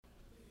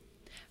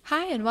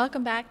Hi, and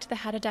welcome back to the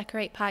How to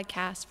Decorate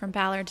podcast from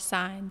Ballard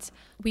Designs.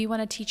 We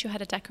want to teach you how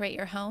to decorate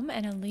your home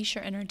and unleash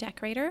your inner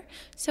decorator.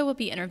 So we'll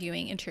be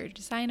interviewing interior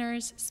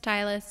designers,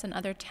 stylists, and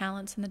other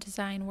talents in the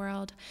design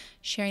world,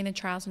 sharing the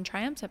trials and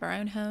triumphs of our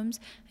own homes,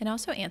 and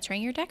also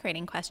answering your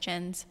decorating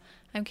questions.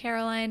 I'm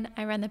Caroline.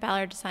 I run the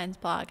Ballard Designs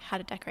blog,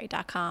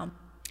 howtodecorate.com.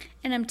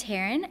 And I'm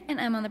Taryn,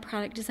 and I'm on the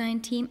product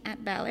design team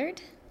at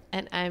Ballard.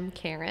 And I'm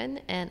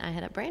Karen, and I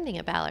head up branding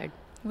at Ballard.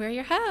 We're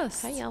your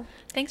hosts. Hi, y'all.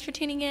 Thanks for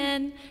tuning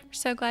in. We're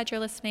so glad you're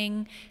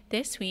listening.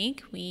 This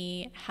week,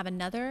 we have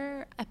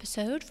another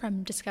episode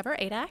from Discover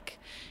ADAC.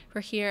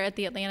 We're here at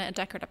the Atlanta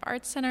Decorative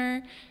Arts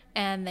Center,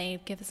 and they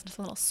give us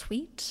a little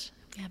suite.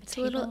 We have It's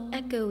a little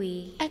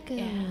echoey.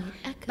 Echo.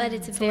 But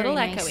it's It's a very little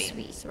nice echoey,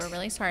 suite. so we're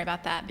really sorry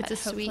about that. It's but a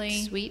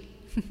sweet.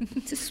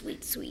 It's a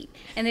sweet.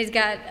 And they've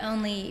got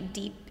only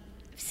deep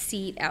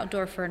seat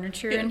outdoor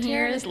furniture in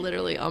here. Taryn is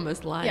literally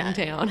almost lying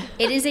down.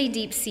 It is a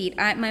deep seat.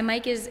 My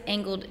mic is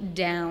angled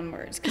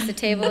downwards because the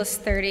table is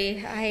 30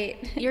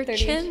 height. Your 30.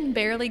 chin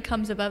barely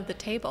comes above the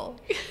table.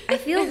 I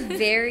feel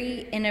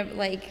very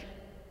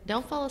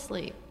Don't fall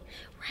asleep.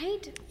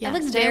 right? Yeah, I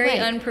look stay very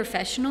awake.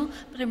 unprofessional,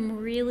 but I'm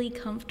really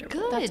comfortable.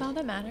 Good. That's all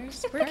that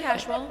matters. We're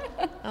casual.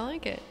 I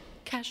like it.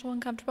 Casual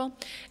and comfortable.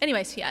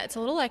 Anyways, yeah, it's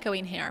a little echoey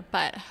in here,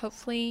 but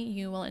hopefully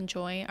you will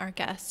enjoy our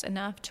guest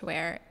enough to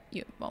where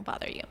it won't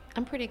bother you.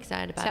 I'm pretty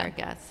excited about So- our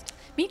guest.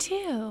 Me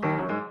too.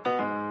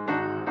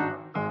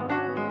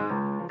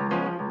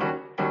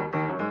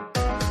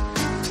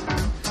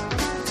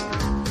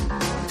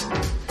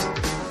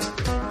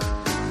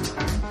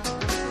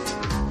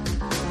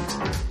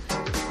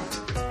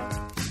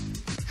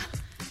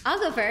 I'll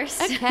go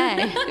first.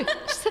 Okay.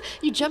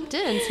 You jumped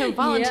in so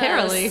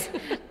voluntarily.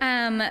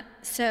 Yes.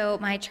 So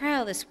my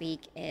trial this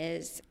week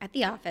is at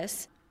the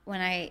office when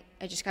I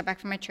just got back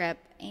from my trip,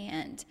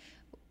 and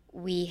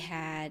we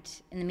had,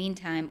 in the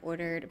meantime,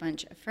 ordered a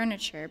bunch of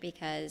furniture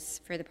because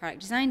for the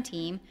product design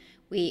team,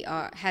 we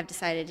have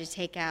decided to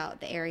take out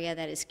the area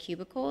that is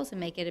cubicles and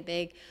make it a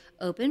big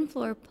open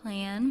floor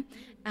plan.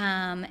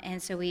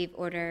 And so we've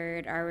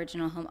ordered our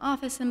original home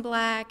office in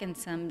black and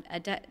some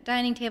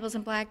dining tables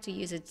in black to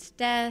use as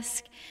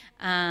desk,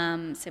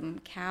 some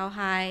cow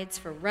hides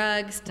for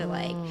rugs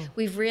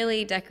we've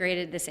really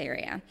decorated this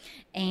area.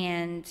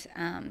 And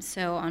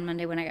so on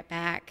Monday when I got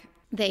back,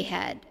 they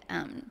had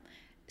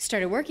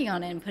started working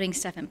on it and putting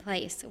stuff in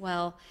place.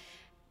 Well,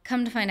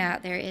 come to find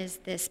out, there is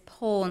this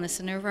pole in the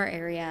center of our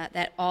area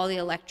that all the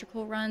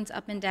electrical runs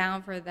up and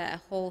down for the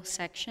whole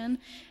section,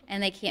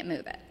 and they can't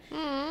move it.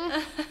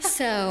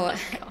 So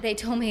they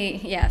told me,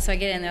 so I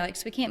get in there,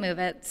 so we can't move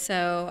it.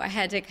 So I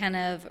had to kind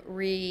of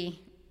redesign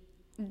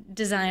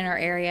our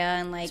area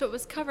and So it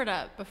was covered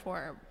up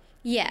before.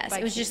 yes, by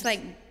it was just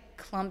cubes.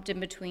 clumped in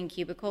between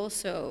cubicles,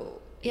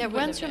 so Yeah, it wouldn't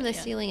runs have from been, the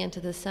yeah. ceiling into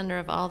the center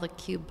of all the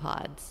cube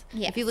pods.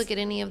 If you Yes. look at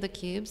any of the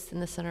cubes in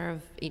the center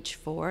of each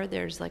four,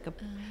 there's like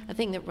a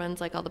thing that runs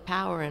like all the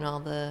power and all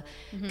the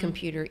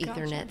computer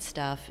Ethernet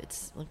stuff.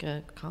 It's like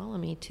a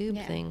columny tube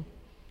Yeah. thing.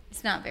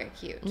 it's not very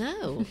cute.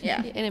 No.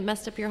 Yeah. And it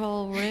messed up your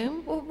whole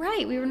room? Well,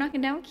 right. We were knocking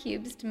down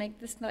cubes to make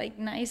this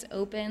nice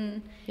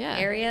open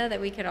area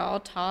that we could all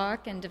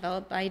talk and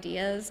develop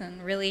ideas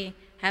and really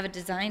have a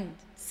design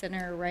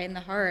center right in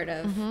the heart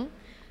of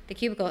the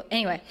cubicle.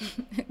 Anyway,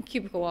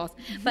 cubicle walls.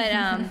 But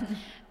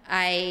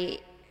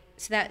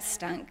so that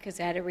stunk because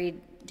I had to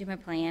redo my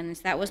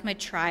plans. That was my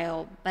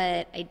trial.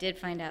 But I did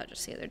find out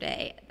just the other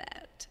day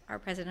that our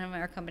president of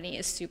our company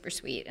is super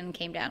sweet and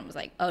came down and was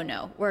like, oh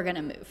no, we're going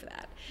to move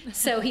that.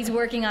 So he's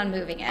working on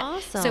moving it.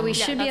 Awesome. So we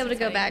Yeah, should be that's able to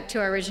go exciting. back to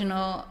our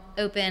original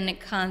open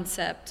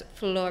concept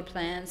floor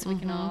plan so we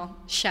can all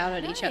shout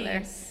at each other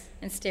Nice.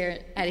 and stare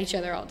at each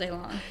other all day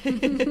long.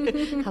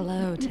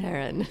 Hello,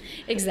 Taryn.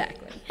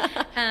 Exactly.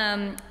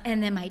 And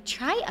then my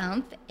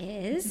triumph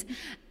is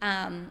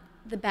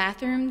the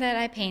bathroom that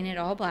I painted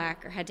all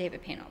black, or had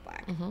David paint all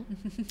black.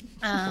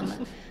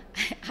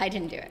 I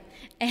didn't do it.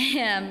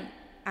 And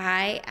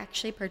I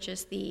actually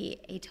purchased the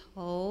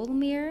Atoll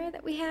mirror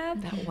that we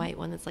have. That white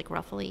one that's like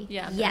ruffly.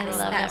 Yeah. Yes, I love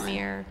that that one.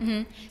 mirror.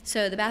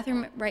 So the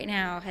bathroom right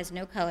now has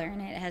no color in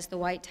it. It has the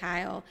white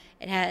tile.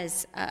 It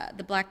has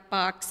the black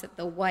box that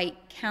the white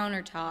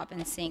countertop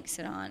and sink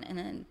sit on, and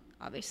then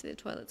obviously the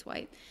toilet's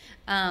white.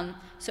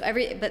 So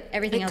everything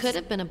It else could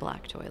have been a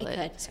black toilet.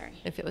 It could, sorry.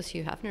 If it was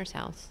Hugh Hefner's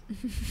house.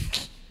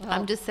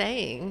 I'm just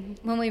saying.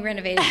 When we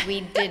renovated,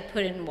 we did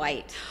put in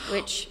white,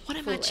 which One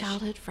of my foolish.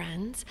 childhood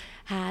friends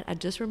I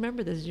just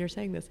remember this as you're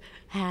saying this,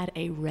 had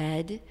a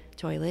red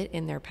toilet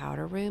in their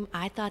powder room.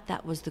 I thought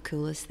that was the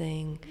coolest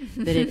thing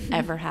that had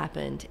ever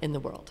happened in the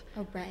world.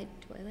 A red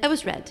toilet. It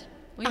was red.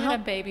 We had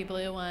a baby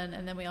blue one,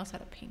 and then we also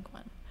had a pink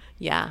one.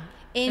 Yeah.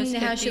 In Those the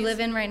house you hippies. live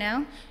in right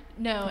now?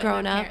 No,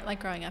 Growing up?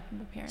 growing up in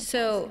my parents'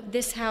 So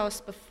this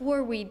house,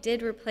 before we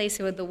did replace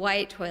it with the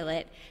white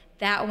toilet,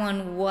 that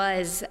one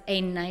was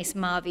a nice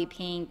mauve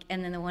pink,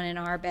 and then the one in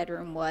our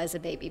bedroom was a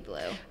baby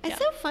blue. It's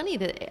so funny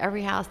that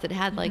every house that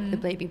had like the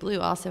baby blue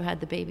also had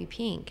the baby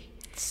pink.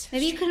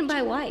 Maybe you couldn't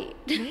buy white.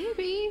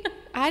 Maybe.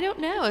 I don't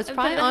know. It's But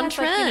probably it on has,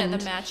 like, you know, trend.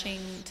 the matching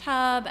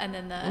tub and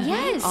then the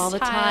Yes. All the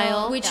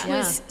tile. Which Yeah.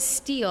 was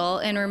steel,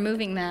 and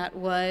removing that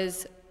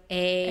was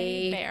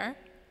a bear.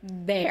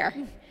 bear.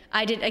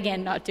 I did,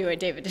 again, not do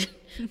it, David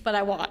did, but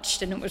I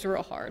watched, and it was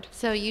real hard.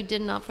 So you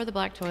didn't opt for the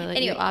black toilet.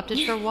 Anyway. You opted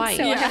for white.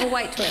 So I have a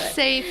white toilet.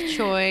 Safe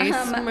choice.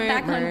 Back on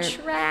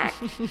Merp. track.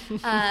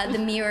 The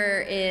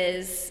mirror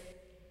is,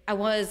 I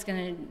was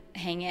going to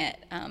hang it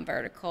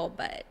vertical,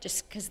 but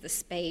just because the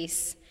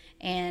space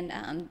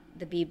and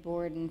the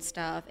beadboard and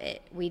stuff,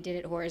 we did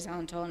it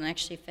horizontal and it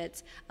actually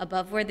fits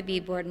above where the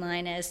beadboard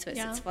line is, so it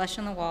Yeah. sits flush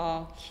on the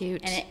wall.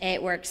 Cute. And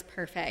it works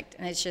perfect.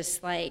 And it's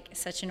just like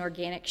such an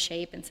organic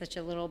shape and such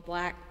a little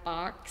black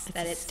box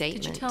that a it's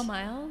statement. Did you tell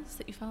Miles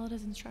that you followed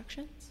his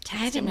instructions? I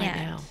haven't right yet.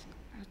 now.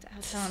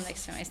 I'll tell him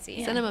next time I see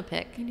him. Send him a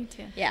pic. You need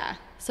to. Yeah.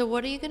 So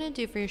what are you going to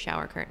do for your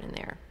shower curtain in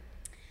there?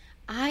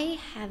 I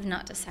have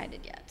not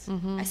decided yet.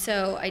 Mm-hmm.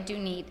 So I do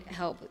need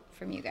help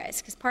from you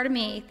guys because part of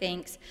me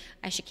thinks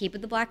I should keep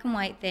with the black and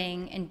white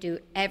thing and do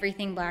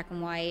everything black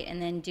and white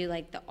and then do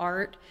like the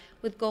art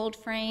with gold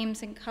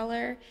frames and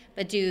color,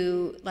 but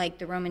do like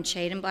the Roman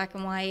shade in black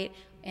and white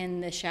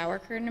and the shower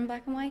curtain in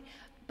black and white.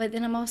 But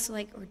then I'm also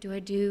like, or do I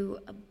do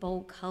a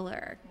bold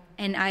color?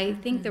 And I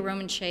think the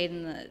Roman shade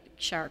and the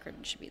shower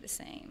curtain should be the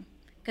same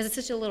because it's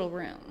such a little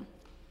room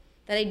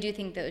that I do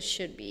think those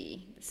should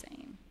be the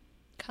same.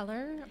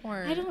 Color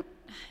or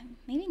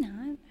Maybe not.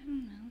 I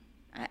don't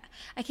know.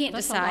 I can't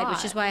That's a decide, which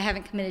lot. is why I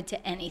haven't committed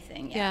to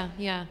anything yet.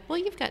 Yeah. Well,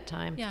 you've got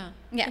time. Yeah.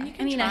 Yeah, And you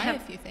can I mean, I try have- a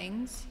few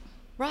things.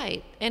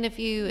 Right. And if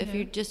you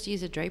just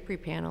use a drapery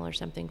panel or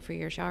something for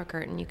your shower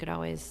curtain, you could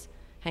always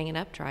hang it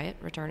up, try it,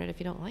 return it if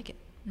you don't like it.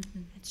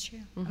 That's true.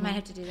 I might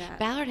have to do that.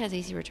 Ballard has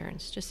easy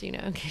returns, just so you know,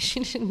 in case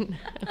you didn't know.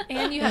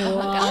 And you have a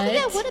hookup. Oh,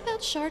 yeah. What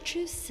about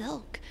chartreuse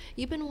silk?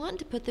 You've been wanting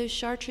to put those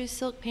chartreuse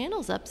silk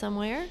panels up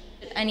somewhere.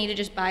 I need to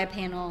just buy a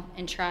panel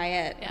and try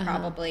it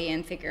probably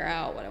and figure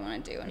out what I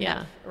want to do and Yeah.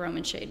 have a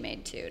Roman shade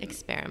made too.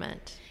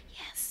 Experiment.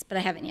 Yes, but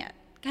I haven't yet.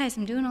 Guys,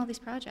 I'm doing all these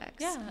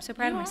projects. Yeah. I'm so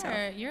proud of you myself.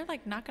 are. You're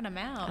like knocking them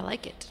out. I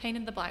like it.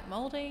 Painted the black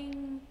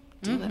molding.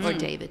 Or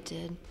David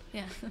did.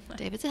 Yeah.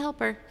 David's a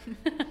helper.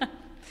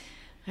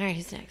 All right,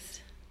 who's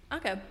next?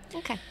 Okay.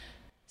 Okay.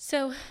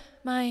 So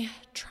my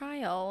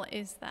trial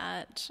is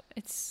that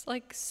it's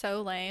like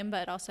so lame,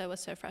 but also was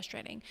so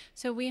frustrating.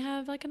 So we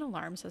have like an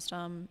alarm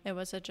system. It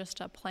was just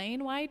a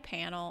plain white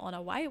panel on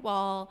a white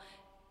wall.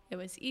 It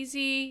was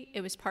easy. It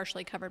was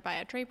partially covered by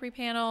a drapery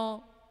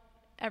panel.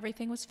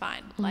 Everything was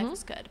fine. Life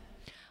was good.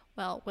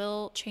 Well,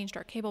 Will changed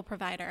our cable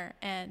provider,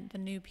 and the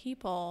new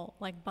people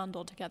like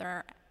bundled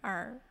together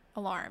our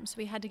alarms. So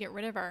we had to get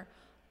rid of our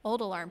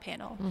old alarm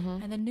panel,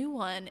 and the new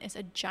one is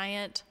a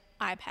giant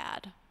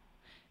iPad.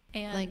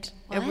 And Like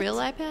a real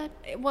iPad?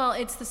 well,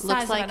 it's the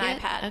Looks size like of an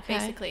it? iPad, Okay.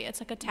 basically. It's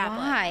like a tablet.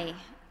 Why?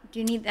 Do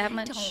you need that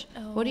much?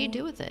 Don't know. What do you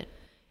do with it?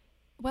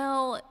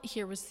 Well,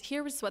 here was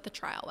what the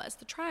trial was.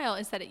 The trial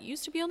is that it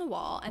used to be on the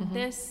wall, and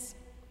this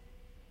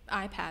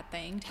iPad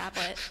thing,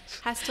 tablet,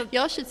 has to.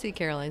 Y'all should see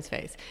Caroline's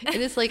face. It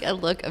is like a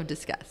look of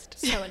disgust.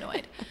 So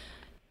annoyed.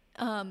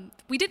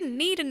 We didn't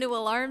need a new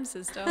alarm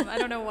system. I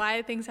don't know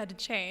why things had to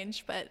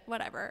change, but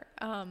whatever.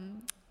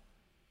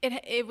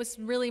 It was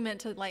really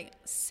meant to like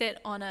sit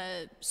on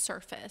a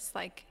surface,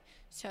 like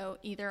so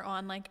either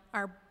on like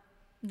our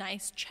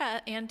nice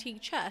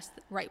antique chest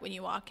right when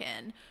you walk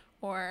in,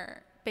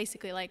 or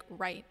basically like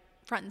right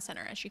front and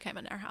center as you come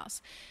into our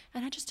house.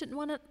 And I just didn't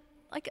want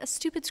like a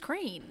stupid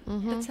screen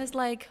that says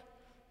like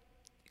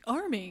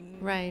arming,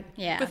 Right.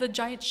 Yeah. with a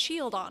giant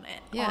shield on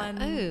it. Yeah.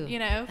 On, Ooh. you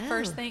know,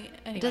 first Oh. thing.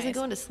 It doesn't anyways.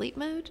 go into sleep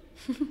mode?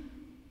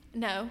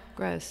 No,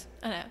 Gross.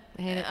 I know.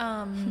 I hate it.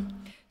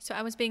 So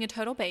I was being a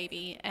total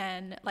baby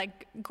and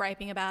like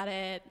griping about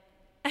it.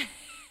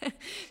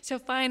 So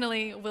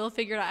finally, Will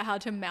figured out how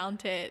to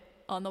mount it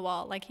on the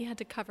wall. Like he had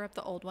to cover up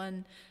the old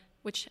one,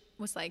 which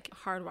was like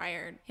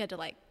hardwired. He had to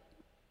like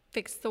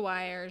fix the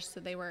wires so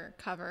they were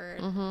covered,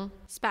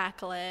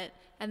 spackle it,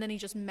 and then he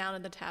just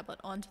mounted the tablet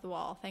onto the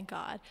wall. Thank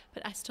God.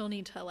 But I still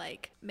need to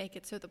like make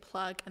it so the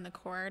plug and the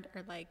cord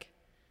are like,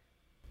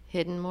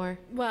 Hidden more?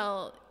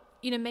 well,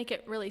 you know, make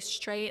it really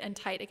straight and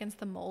tight against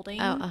the molding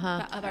Oh,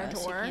 of our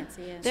so you door. can't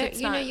see it. There, it's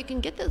you know, not- you can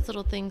get those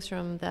little things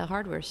from the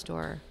hardware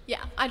store.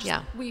 Yeah,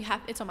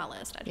 it's on my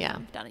list. I just Yeah.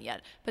 haven't done it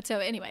yet. But so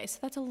anyway, so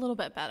that's a little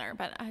bit better.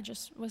 But I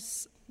just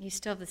was, You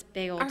still have this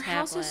big old our tablet.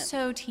 house is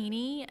so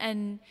teeny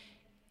and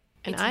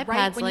An it's iPad's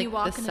right when like you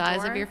walk the in size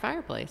door. of your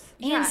fireplace.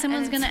 and Yeah,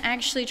 someone's and going it's- to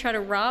actually try to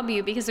rob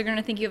you because they're going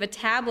to think you have a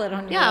tablet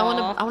on your Yeah,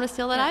 wall. I want to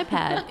steal that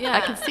iPad. Yeah.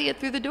 I can see it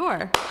through the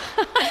door.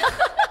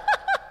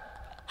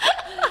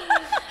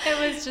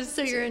 it was just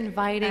So you're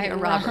inviting a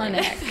robber.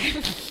 Ironic.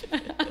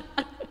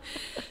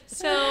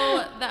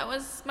 so that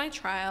was my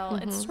trial.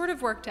 It's sort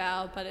of worked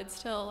out, but it's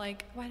still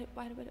like, why do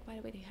we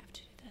have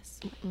to do this?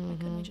 Why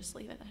couldn't we just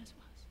leave it as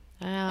was?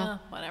 Wow.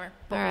 Oh, whatever. All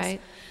Bubbles.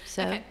 right.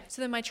 So Okay,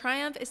 so then my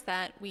triumph is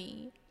that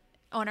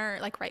on our,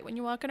 like right when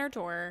you walk in our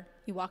door,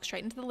 you walk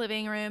straight into the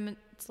living room.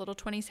 It's little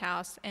 20's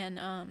house,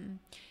 and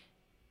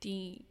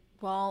the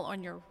wall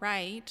on your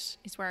right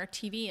is where our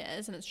TV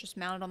is, and it's just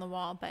mounted on the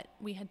wall, but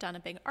we had done a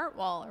big art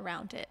wall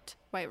around it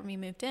right when we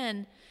moved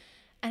in,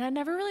 and I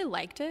never really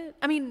liked it.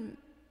 I mean,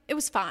 it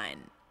was fine,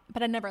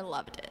 but I never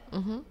loved it.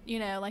 You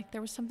know, like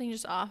there was something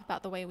just off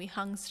about the way we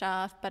hung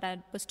stuff, but I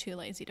was too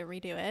lazy to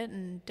redo it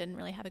and didn't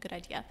really have a good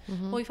idea.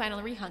 Well, we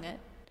finally rehung it.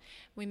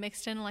 We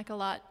mixed in like a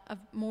lot of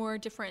more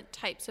different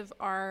types of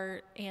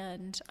art,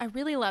 and I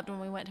really loved when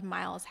we went to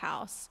Miles'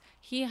 house.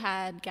 He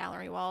had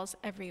gallery walls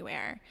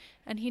everywhere,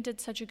 and he did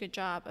such a good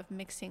job of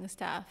mixing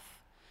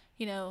stuff.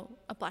 You know,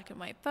 a black and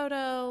white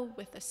photo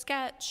with a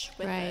sketch,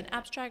 with an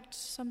abstract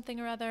something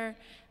or other,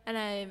 and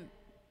I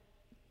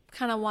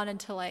kind of wanted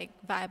to like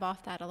vibe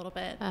off that a little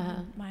bit.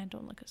 Mine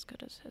don't look as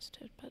good as his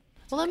did, but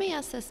Well, let me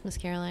ask this, Miss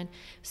Caroline.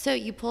 So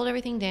you pulled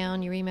everything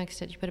down, you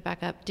remixed it, you put it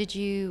back up. Did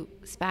you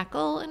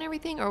spackle and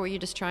everything, or were you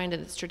just trying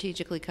to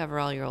strategically cover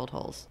all your old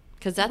holes?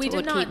 Because that's We what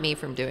would did keep not- me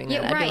from doing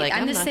Yeah, that. I'd right. be like, I'm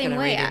I'm the not going same to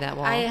way. redo that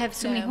wall. I have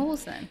so many So-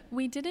 holes then.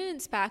 we didn't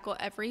spackle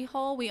every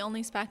hole. We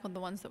only spackled the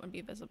ones that would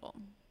be visible.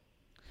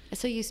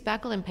 So you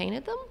spackled and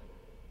painted them?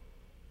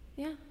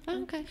 Yeah.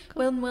 Oh, okay, cool.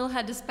 Will and Will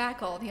had to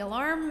spackle the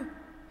alarm,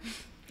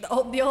 the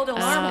old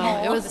alarm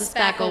hole. It was the the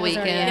spackle spackle was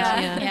already weekend.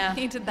 out. Yeah. Yeah.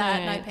 He did that,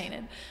 and I Alright.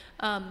 painted.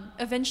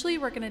 Eventually,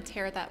 we're going to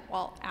tear that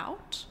wall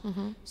out.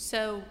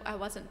 So I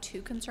wasn't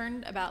too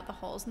concerned about the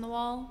holes in the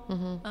wall,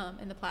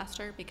 in the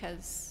plaster,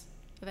 because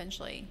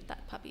eventually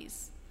that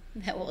puppy's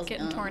That was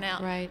getting torn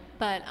out. Right.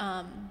 But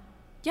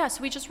yeah,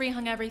 so we just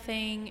rehung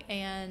everything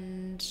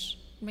and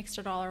mixed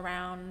it all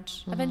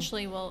around.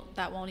 Eventually,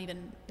 that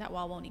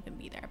wall won't even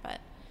be there, but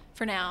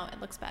for now it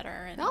looks better.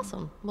 And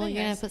Awesome. Well, you're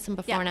going anyways, to put some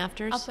before and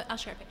afters? I'll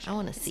share a picture. I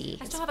want to see.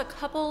 I still have a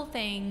couple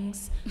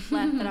things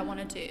left that I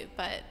want to do,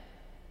 but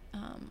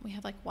we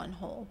have like one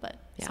hole. But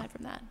Yeah. aside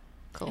from that,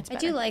 Cool. it's I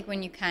better. do like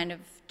when you kind of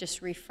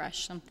just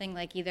refresh something,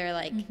 like either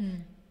like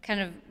kind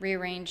of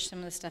rearrange some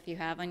of the stuff you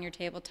have on your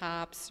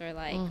tabletops, or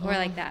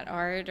like that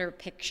art or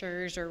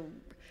pictures, or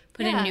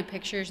put in Yeah. new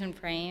pictures and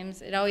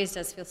frames. It always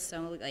does feel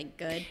so like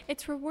good.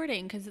 It's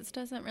rewarding because it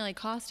doesn't really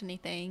cost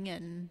anything,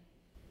 and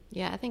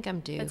Yeah, I think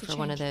I'm due That's a for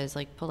one of change. those,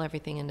 like pull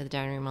everything into the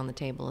dining room on the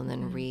table and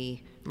then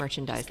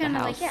re-merchandise It's the kind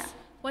of house. like, yeah.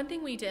 one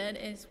thing we did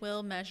is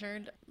Will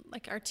measured,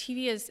 like our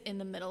TV is in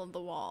the middle of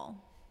the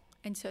wall.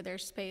 And so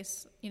there's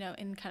space, you know,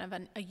 in kind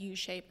of a U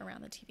shape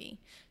around the TV.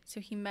 So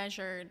he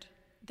measured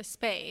the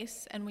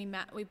space, and we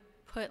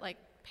put like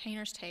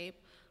painter's tape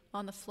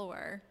on the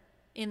floor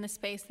in the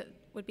space that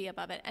would be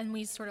above it. And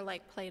we sort of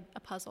like played a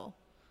puzzle,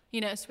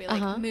 you know, so we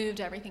like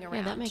moved everything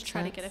around that makes to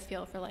try to get a sense.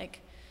 feel for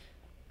like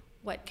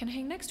what can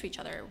hang next to each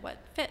other, what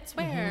fits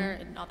where,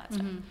 and all that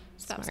stuff.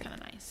 So that was Smart.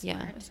 kind of nice.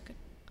 Yeah. It was good.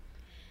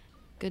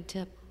 Good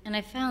tip. And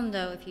I found,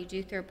 though, if you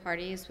do throw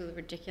parties with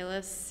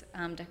ridiculous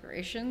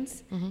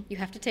decorations, you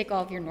have to take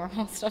all of your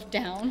normal stuff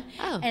down.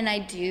 Oh. And I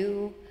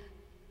do.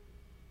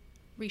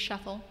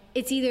 Reshuffle.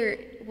 It's either,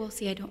 well,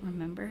 see, I don't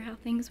remember how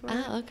things work.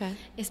 Oh, okay.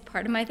 Is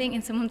part of my thing.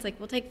 And someone's like,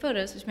 we'll take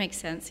photos, which makes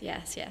sense.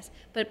 Yes, yes.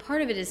 But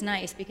part of it is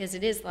nice because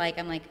it is like,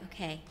 I'm like,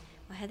 okay,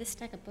 well, I had this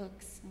stack of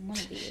books on one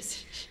of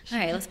these. All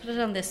right, let's put it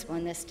on this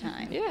one this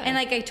time. Yeah. And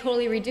like, I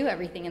totally redo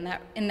everything in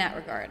that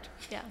regard.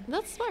 Yeah.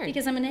 That's smart.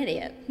 Because I'm an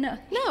idiot. No.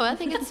 No, I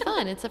think it's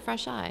fun. It's a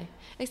fresh eye.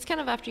 It's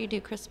kind of after you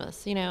do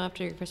Christmas, you know,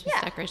 after your Christmas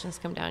Yeah. decorations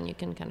come down, you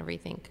can kind of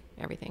rethink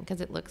everything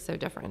because it looks so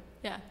different.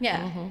 Yeah.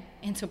 Yeah.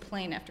 And so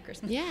plain after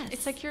Christmas. Yes.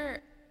 It's like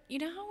you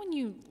know how when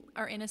you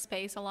are in a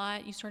space a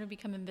lot, you sort of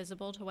become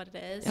invisible to what it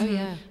is? Oh,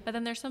 yeah. But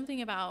then there's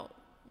something about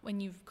when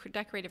you've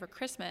decorated for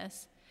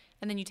Christmas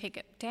and then you take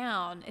it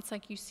down, it's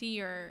like you see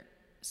your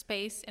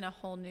space in a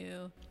whole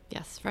new.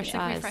 Yes, fresh It's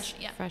like eyes.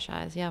 refreshing, yeah. Fresh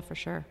eyes, yeah, for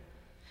sure.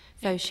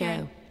 Faux show.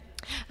 Karen,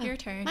 your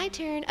turn. My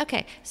turn.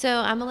 Okay, so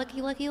I'm a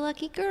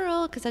lucky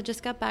girl because I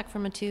just got back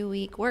from a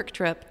 2-week work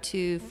trip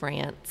to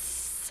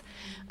France.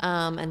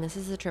 And this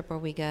is a trip where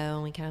we go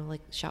and we kind of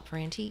like shop for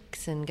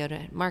antiques and go to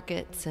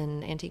markets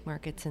and antique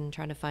markets and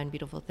try to find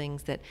beautiful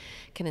things that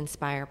can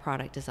inspire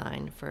product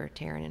design for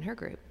Taryn and her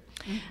group.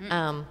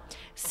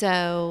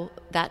 So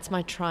that's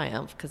my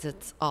triumph because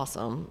it's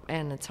awesome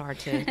and it's hard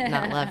to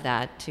not love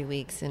that 2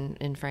 weeks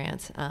in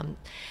France.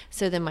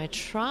 So then my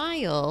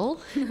trial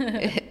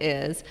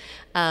is,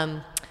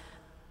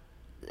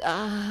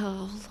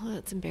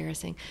 it's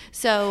embarrassing.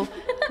 So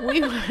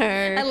we were.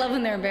 I love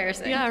when they're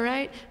embarrassing. Yeah,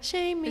 right?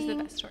 Shame me. Is the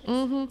best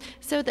stories.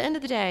 So at the end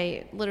of the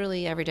day,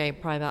 literally every day,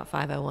 probably about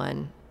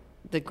 5:01,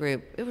 the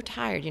group, we're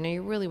tired. You know,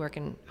 you're really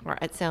working hard.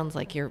 It sounds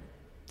like you're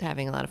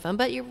having a lot of fun,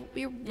 but you're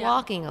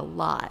walking a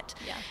lot.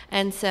 Yeah.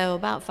 And so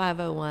about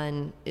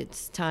 5:01,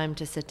 it's time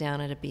to sit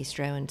down at a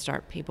bistro and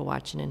start people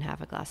watching and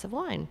have a glass of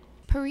wine.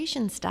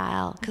 Parisian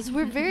style, because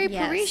we're very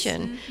Yes.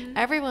 Parisian.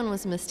 Everyone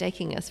was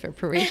mistaking us for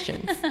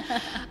Parisians.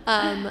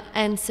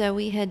 And so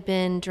we had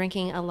been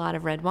drinking a lot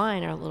of red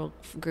wine. Our little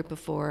group of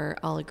 4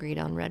 all agreed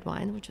on red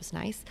wine, which was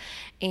nice.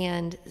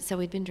 And so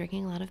we'd been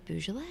drinking a lot of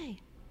Beaujolais.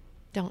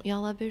 Don't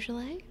y'all love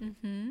Beaujolais?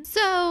 Mm-hmm.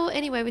 So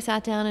anyway, we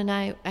sat down and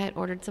I had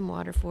ordered some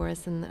water for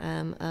us and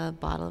a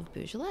bottle of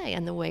Beaujolais.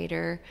 And the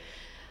waiter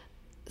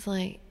was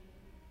like,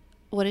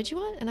 "What did you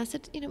want?" And I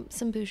said,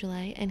 "Some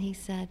Beaujolais." And he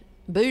said,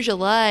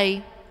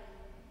 "Beaujolais."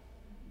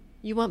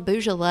 you want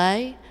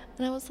Beaujolais?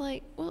 And I was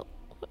like, well,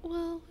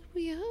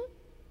 yeah,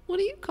 what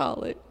do you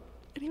call it?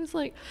 And he was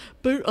like,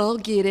 I'll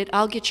get it.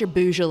 I'll get your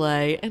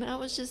Beaujolais. And I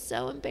was just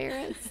so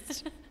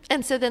embarrassed.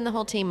 And so then the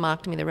whole team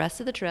mocked me the rest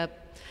of the trip.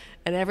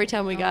 And every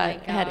time we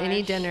had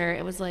any dinner,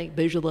 it was like,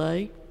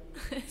 Beaujolais.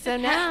 So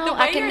now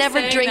I can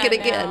never drink it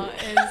again.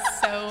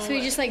 So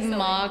he just like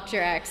mocked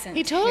your accent.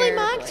 He totally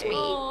terribly.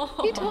 mocked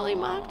me. He totally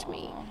mocked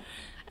me.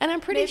 And I'm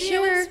pretty Maybe it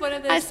sure was one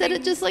of those I said it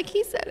things- just like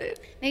he said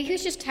it. Maybe he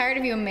was just tired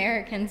of you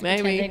Americans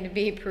Maybe. pretending to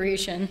be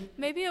Parisian.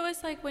 Maybe it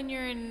was like when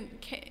you're in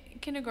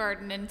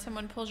kindergarten and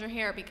someone pulls your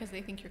hair because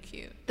they think you're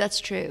cute. That's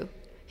true.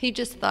 He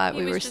just thought He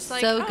we was were just so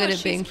like, oh, good at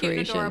she's being cute and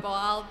Parisian. adorable.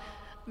 I'll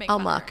I'll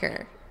fun mock of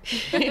her.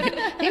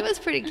 He was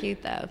pretty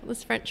cute, though.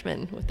 Those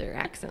Frenchmen with their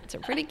accents are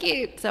pretty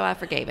cute. So I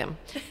forgave him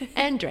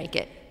and drank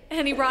it.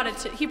 And he brought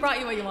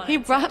you what you wanted. He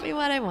brought me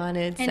what I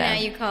wanted. And now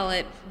you call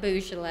it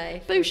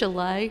Beaujolais.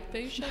 Beaujolais.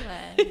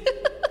 Beaujolais.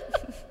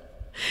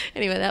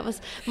 Anyway, that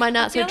was my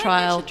not so I feel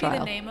trial. like that should be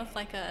the name of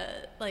like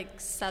a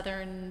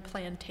southern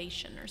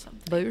plantation or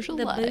something.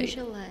 Beaujolais. The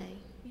Beaujolais.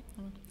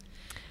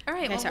 All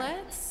right, Okay, well, sorry.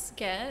 let's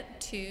get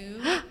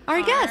to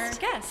Our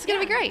guest. guest. It's gonna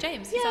be great.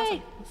 James, Yay. he's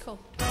awesome. Cool.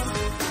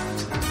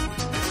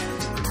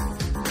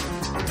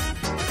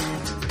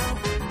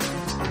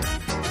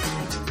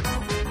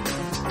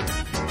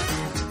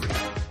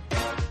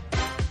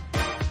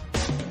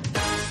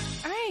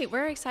 All right,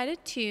 we're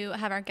excited to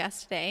have our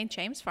guest today,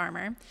 James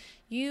Farmer.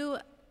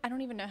 I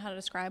don't even know how to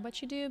describe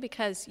what you do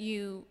because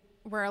you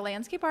were a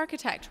landscape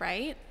architect,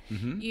 right?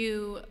 Mm-hmm.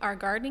 You are a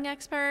gardening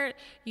expert.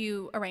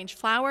 You arrange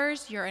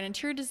flowers. You're an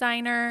interior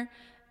designer.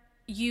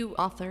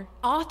 Author.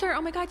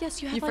 Oh my God,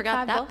 yes, you have You like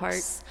forgot 5 that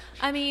books.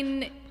 I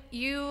mean,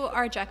 you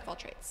are a jack of all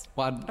trades.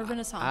 Well, a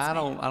Renaissance I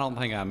man. don't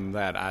think I'm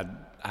that.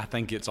 I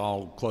think it's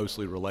all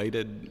closely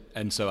related,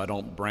 and so I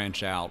don't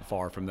branch out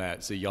far from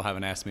that. See, y'all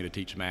haven't asked me to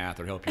teach math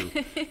or help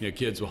your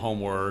kids with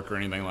homework or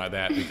anything like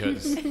that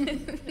because It's not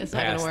gonna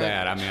past work.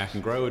 that, I mean, I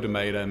can grow a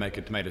tomato, make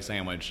a tomato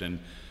sandwich, and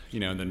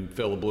then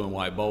fill a blue and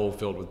white bowl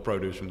filled with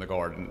produce from the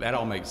garden. That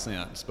all makes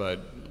sense, but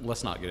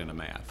let's not get into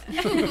math.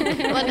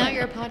 Well, now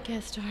you're a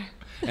podcast star.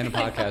 And a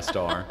podcast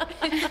star.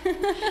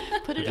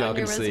 Put it If y'all on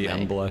your can see,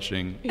 resume. I'm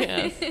blushing.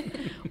 Yes.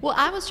 Well,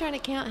 I was trying to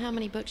count how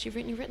many books you've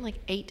written. You've written like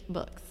 8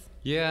 books.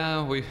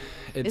 Yeah,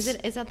 Is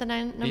that the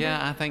number?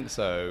 Yeah, I think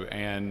so.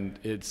 And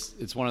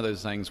it's one of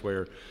those things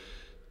where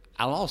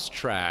I lost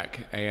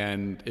track,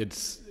 and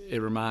it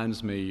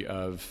reminds me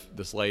of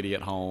this lady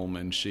at home,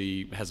 and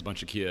she has a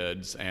bunch of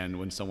kids. And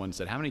when someone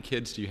said, "How many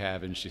kids do you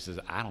have?" and she says,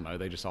 "I don't know.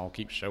 They just all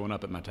keep showing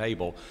up at my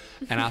table."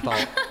 And I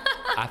thought,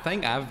 I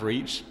think I've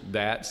reached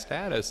that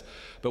status.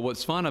 But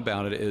what's fun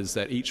about it is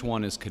that each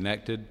one is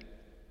connected.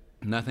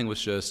 Nothing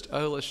was just,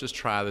 oh, let's just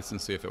try this and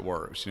see if it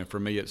works. For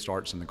me, it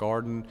starts in the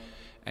garden.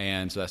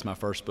 And so that's my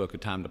first book, A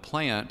Time to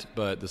Plant.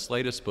 But this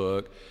latest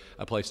book,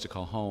 A Place to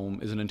Call Home,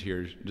 is an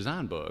interior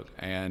design book.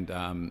 And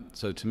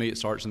so to me, it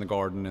starts in the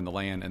garden and the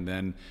land, and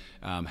then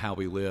how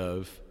we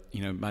live.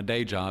 My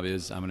day job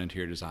is I'm an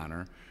interior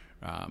designer.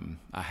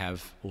 I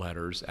have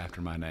letters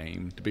after my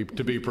name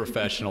to be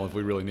professional if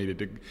we really needed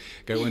to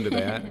go into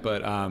that,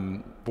 but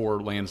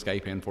for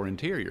landscape and for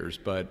interiors.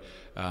 But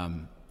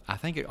I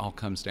think it all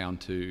comes down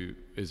to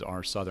is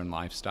our Southern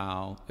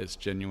lifestyle. It's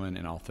genuine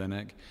and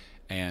authentic.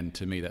 And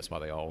to me, that's why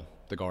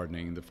the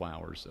gardening, the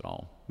flowers, it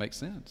all makes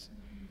sense.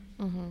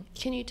 Mm-hmm.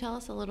 Can you tell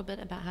us a little bit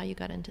about how you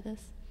got into this?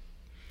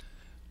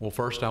 Well,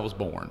 first I was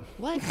born.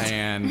 What?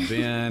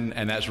 And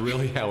that's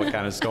really how it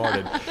kind of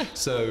started.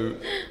 So,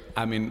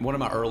 I mean, one of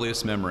my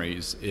earliest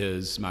memories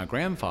is my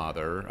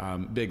grandfather,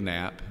 Big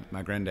Nap,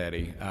 my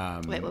granddaddy.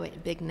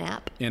 Wait. Big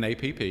Nap?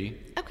 N-A-P-P.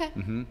 Okay.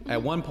 Mm-hmm.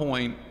 At one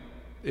point,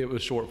 it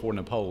was short for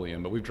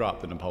Napoleon, but we've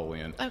dropped the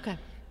Napoleon. Okay.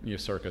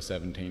 Circa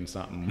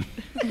 17-something.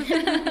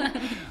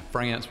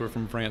 France, we're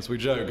from France. We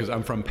joke because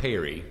I'm from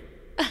Perry.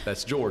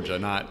 That's Georgia,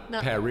 not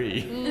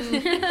Paris.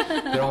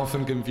 They're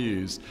often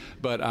confused.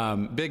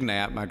 But Big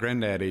Nap, my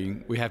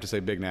granddaddy, we have to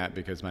say Big Nap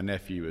because my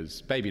nephew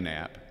is Baby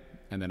Nap,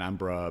 and then I'm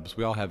Brubs.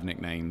 We all have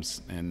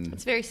nicknames. And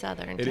It's very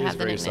Southern it to is have the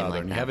very nickname Southern.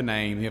 like that. You have a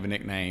name, you have a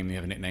nickname, you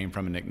have a nickname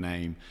from a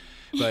nickname.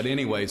 But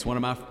anyways, one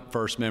of my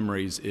first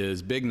memories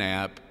is Big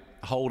Nap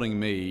holding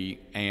me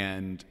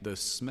and the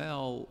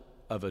smell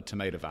of a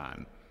tomato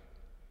vine.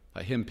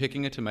 Him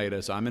picking a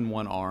tomato, so I'm in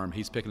one arm,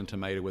 he's picking a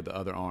tomato with the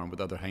other arm, with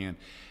the other hand,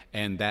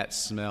 and that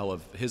smell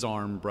of his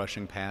arm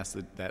brushing past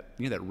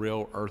that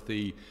real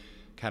earthy,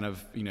 kind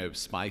of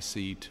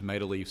spicy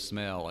tomato leaf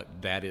smell.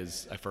 That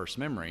is a first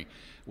memory.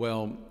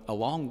 Well,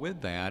 along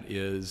with that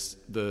is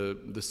the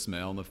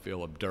smell and the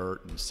feel of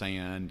dirt and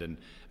sand and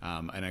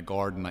a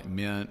garden like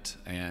mint,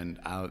 and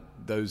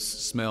those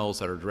smells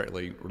that are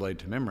directly related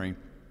to memory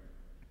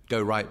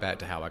go right back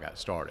to how I got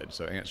started.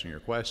 So answering your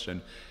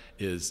question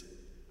is,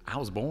 I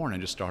was born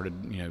and just started,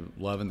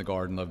 loving the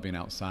garden, loved being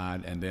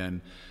outside. And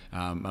then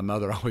my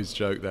mother always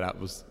joked that I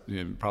was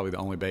probably the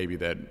only baby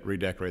that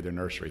redecorated their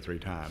nursery 3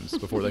 times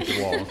before they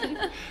could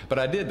walk. But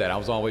I did that. I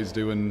was always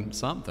doing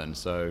something.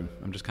 So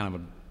I'm just kind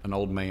of an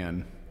old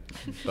man,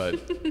 but,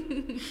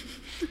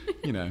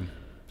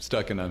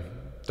 stuck in a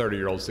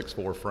 30-year-old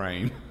 6'4"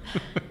 frame.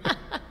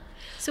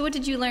 So what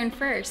did you learn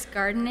first,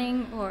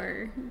 gardening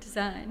or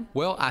design?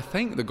 Well, I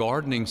think the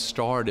gardening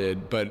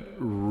started, but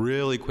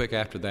really quick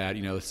after that,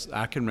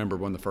 I can remember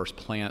one of the first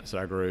plants that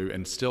I grew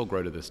and still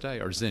grow to this day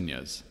are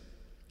zinnias.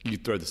 You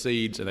throw the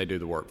seeds and they do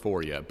the work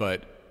for you.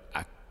 But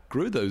I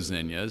grew those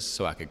zinnias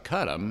so I could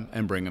cut them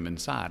and bring them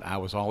inside. I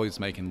was always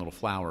making little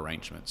flower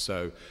arrangements.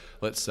 So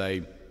let's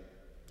say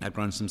I'd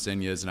run some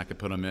zinnias and I could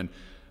put them in a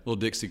little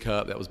Dixie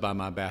cup that was by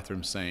my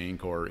bathroom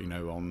sink, or,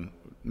 on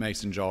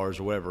mason jars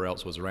or whatever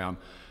else was around.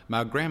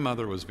 My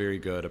grandmother was very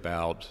good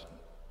about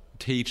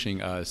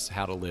teaching us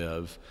how to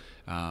live.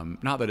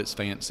 Not that it's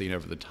fancy and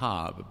over the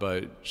top,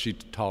 but she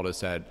taught us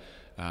that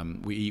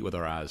we eat with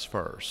our eyes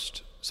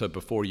first. So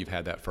before you've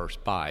had that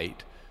first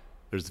bite,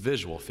 there's the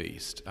visual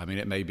feast. I mean,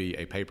 it may be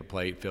a paper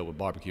plate filled with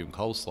barbecue and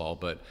coleslaw,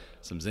 but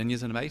some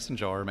zinnias in a mason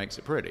jar makes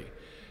it pretty.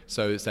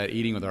 So it's that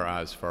eating with our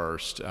eyes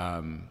first.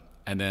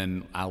 And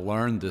then I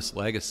learned this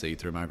legacy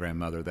through my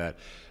grandmother that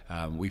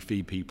we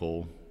feed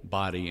people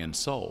body and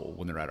soul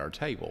when they're at our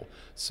table.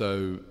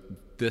 So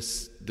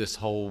this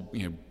whole,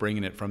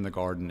 bringing it from the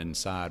garden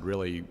inside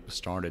really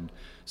started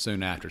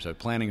soon after. So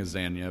planting a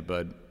zinnia,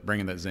 but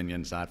bringing that zinnia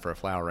inside for a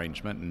flower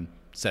arrangement and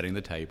setting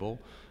the table,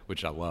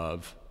 which I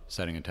love,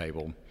 setting a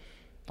table.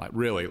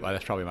 Really,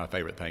 that's probably my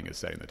favorite thing, is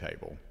setting the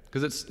table.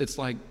 Because it's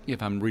like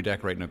if I'm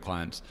redecorating a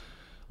client's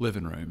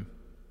living room,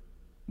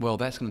 well,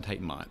 that's going to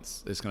take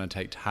months. It's going to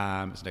take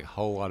time. It's going to take a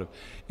whole lot of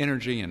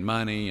energy and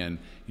money, and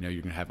you're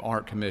going to have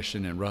art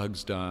commission and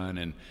rugs done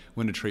and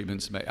window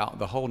treatments,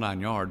 the whole 9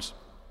 yards.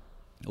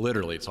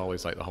 Literally, it's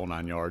always like the whole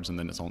 9 yards, and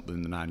then it's on the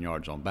 9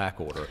 yards on back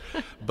order.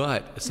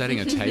 But setting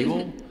a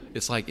table,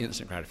 it's like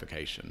instant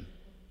gratification.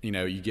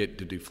 You get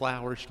to do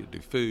flowers, you get to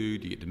do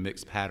food, you get to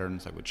mix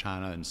patterns like with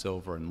china and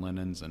silver and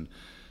linens, and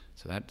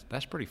so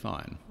that's pretty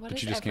fun.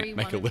 But you just can't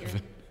make a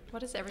living.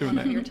 What does every one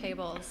of your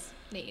tables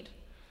need?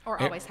 Or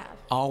always have?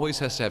 Always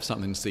has to have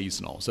something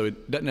seasonal. So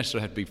it doesn't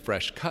necessarily have to be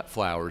fresh cut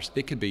flowers.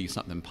 It could be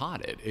something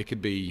potted. It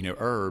could be,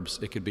 herbs.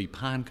 It could be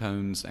pine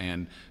cones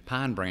and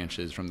pine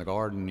branches from the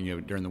garden,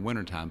 during the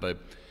wintertime. But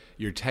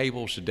your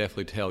table should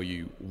definitely tell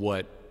you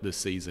what the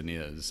season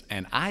is.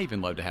 And I even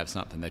love to have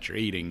something that you're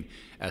eating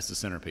as the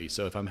centerpiece.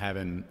 So if I'm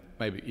having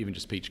maybe even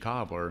just peach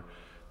cobbler,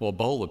 well, a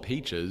bowl of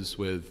peaches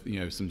with,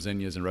 some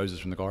zinnias and roses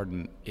from the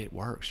garden, it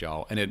works,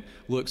 y'all. And it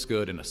looks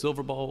good in a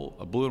silver bowl,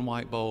 a blue and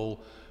white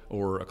bowl,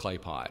 or a clay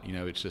pot.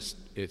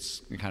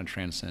 It kind of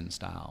transcends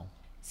style.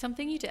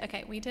 Something you did.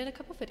 Okay, we did a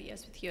couple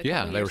videos with you.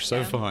 Yeah, they were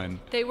so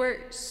fun. They were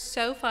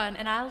so fun,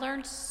 and I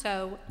learned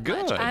so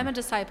much. I'm a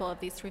disciple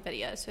of these 3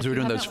 videos. So we're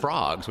doing those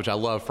frogs, which I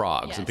love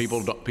frogs, yes. And people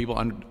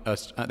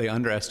they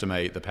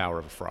underestimate the power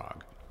of a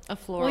frog. A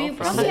floral you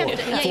frog. probably have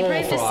to, you probably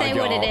have to say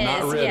what it is.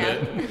 Not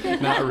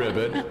ribbit. Not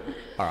ribbit.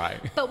 All right.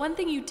 But one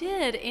thing you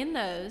did in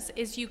those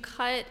is you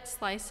cut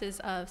slices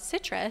of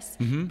citrus,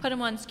 put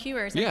them on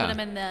skewers, and put them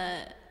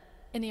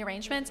in the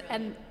arrangements,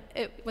 and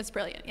it was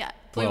brilliant. Yeah,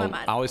 blew my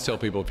mind. I always tell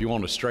people, if you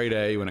want a straight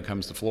A when it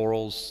comes to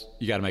florals,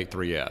 you got to make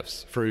 3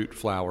 Fs: fruit,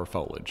 flower,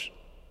 foliage.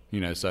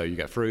 So you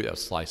got fruit,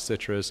 that's sliced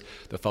citrus.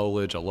 The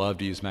foliage, I love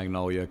to use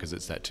magnolia because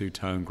it's that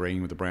 2-tone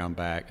green with the brown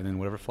back, and then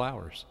whatever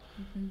flowers.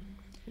 Mm-hmm.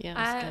 Yeah,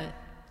 that's good.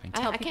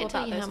 I can't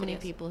tell you how many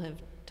people have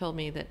told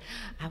me that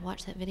I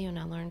watched that video and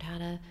I learned how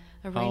to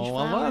arrange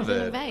flowers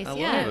in a vase. I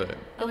yeah, love it.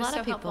 A lot of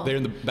people. helpful. They're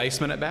in the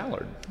basement at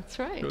Ballard. That's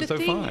right. It was so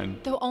fun.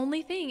 The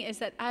only thing is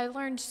that I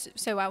learned,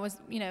 so I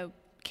was,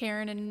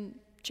 Karen and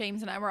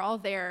James and I were all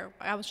there.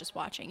 I was just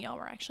watching. Y'all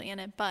were actually in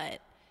it. But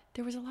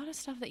there was a lot of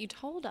stuff that you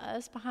told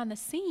us behind the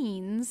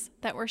scenes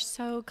that were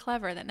so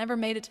clever that never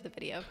made it to the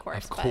video, of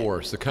course. Of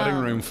course. The cutting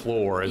room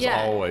floor is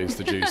always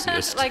the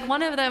juiciest. Like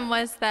one of them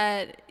was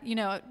that,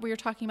 we were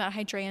talking about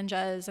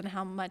hydrangeas and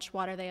how much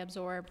water they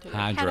absorb through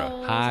their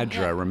petals.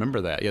 Hydra.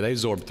 Remember that. Yeah, they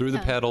absorb through the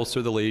petals,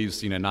 through the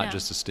leaves, not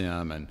just the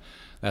stem. And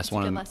that's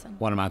one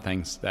of my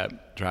things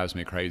that drives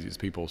me crazy is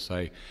people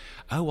say,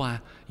 oh, I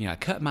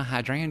cut my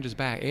hydrangeas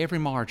back every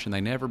March and they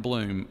never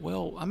bloom.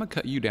 Well, I'm going to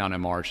cut you down in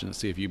March and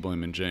see if you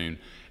bloom in June.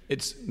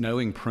 It's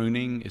knowing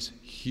pruning is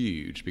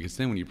huge, because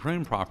then when you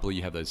prune properly,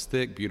 you have those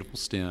thick, beautiful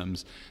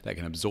stems that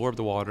can absorb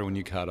the water when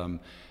you cut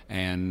them,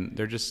 and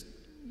they're just...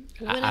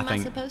 When am I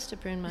supposed to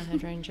prune my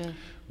hydrangea?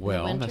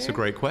 Well, that's a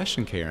great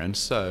question, Karen.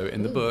 So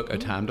in the book, A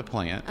Time to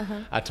Plant,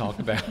 I talk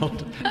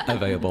about,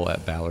 available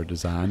at Ballard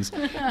Designs.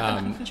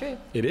 True.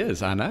 It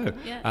is, I know.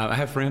 Yeah. I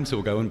have friends who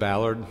will go in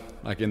Ballard,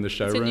 like in the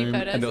showroom,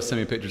 photos. and they'll send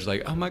me pictures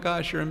like, oh my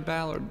gosh, you're in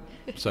Ballard.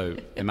 So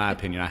in my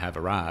opinion, I have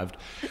arrived.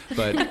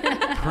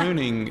 But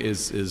pruning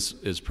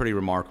is pretty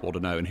remarkable to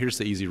know. And here's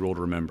the easy rule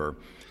to remember.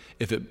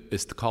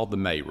 It's called the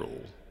May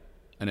rule.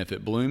 And if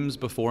it blooms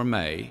before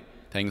May,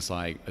 things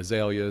like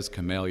azaleas,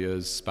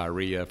 camellias,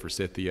 spirea,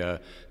 forsythia,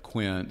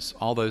 quince,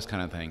 all those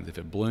kind of things. If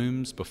it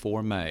blooms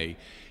before May,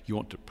 you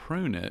want to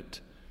prune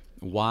it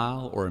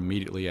while or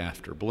immediately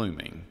after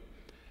blooming.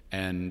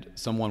 And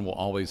someone will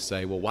always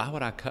say, well, why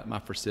would I cut my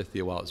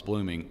forsythia while it's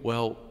blooming?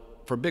 Well,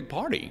 for a big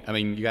party. I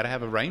mean, you got to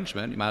have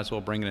arrangement. You might as well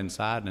bring it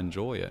inside and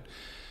enjoy it.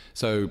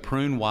 So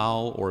prune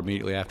while or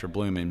immediately after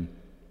blooming.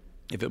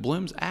 If it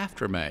blooms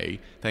after May,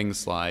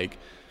 things like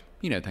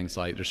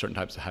there's certain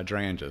types of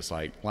hydrangeas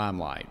like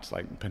limelights,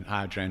 like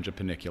hydrangea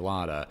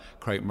paniculata,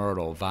 crepe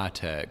myrtle,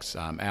 vitex,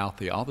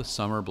 althea, all the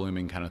summer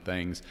blooming kind of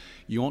things.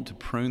 You want to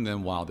prune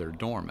them while they're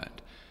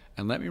dormant.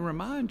 And let me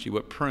remind you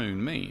what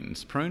prune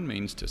means. Prune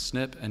means to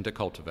snip and to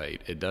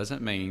cultivate. It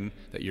doesn't mean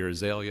that your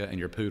azalea and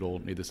your poodle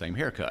need the same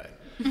haircut.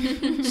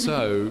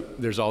 So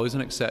there's always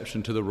an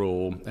exception to the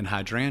rule, and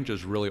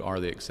hydrangeas really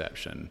are the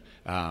exception.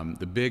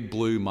 The big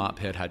blue mop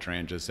head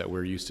hydrangeas that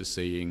we're used to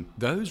seeing,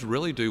 those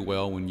really do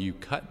well when you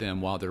cut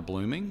them while they're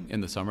blooming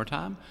in the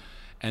summertime.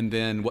 And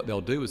then what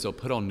they'll do is they'll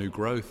put on new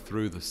growth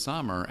through the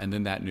summer, and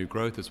then that new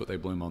growth is what they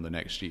bloom on the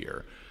next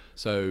year.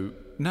 So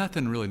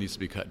nothing really needs to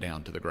be cut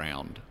down to the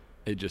ground.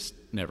 It just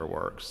never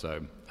works.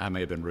 So I may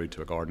have been rude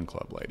to a garden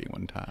club lady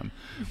one time.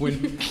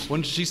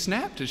 When she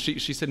snapped, she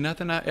said,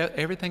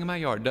 everything in my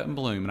yard doesn't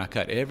bloom, and I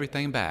cut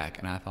everything back.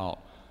 And I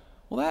thought,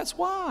 well, that's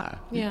why.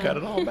 You cut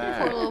it all back.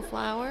 Poor little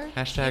flower.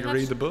 Hashtag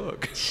read the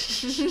book.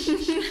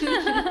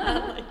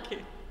 I like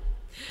it.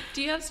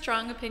 Do you have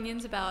strong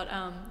opinions about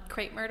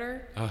crepe myrtle?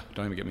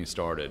 Don't even get me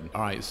started.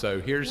 All right, so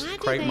here's Why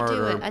crepe do they do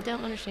myrtle. it? I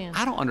don't understand.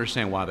 I don't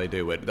understand why they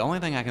do it. The only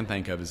thing I can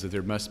think of is that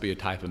there must be a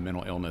type of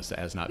mental illness that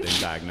has not been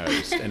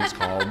diagnosed, and it's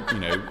called,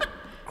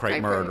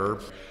 crepe myrtle.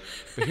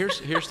 But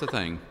here's the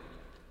thing.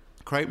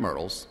 Crepe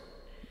myrtles,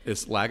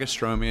 it's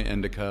Lagostromia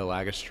indica,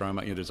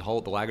 Lagostroma.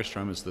 The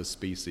Lagostroma is the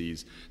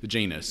species, the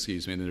genus,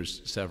 and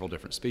there's several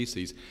different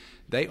species.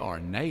 They are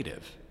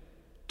native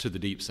to the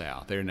Deep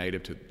South. They're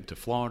native to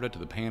Florida, to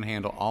the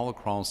Panhandle, all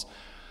across,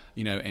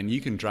 and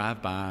you can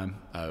drive by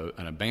an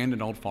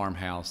abandoned old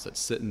farmhouse that's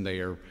sitting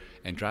there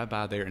and drive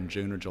by there in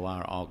June or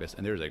July or August,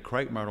 and there's a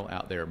crepe myrtle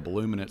out there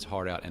blooming its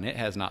heart out, and it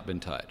has not been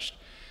touched.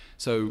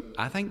 So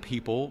I think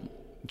people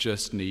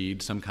just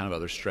need some kind of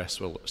other stress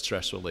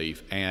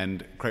relief,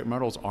 and crepe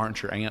myrtles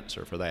aren't your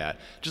answer for that.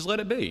 Just let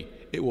it be.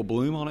 It will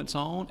bloom on its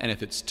own, and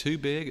if it's too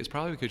big, it's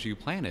probably because you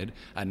planted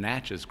a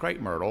Natchez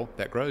crepe myrtle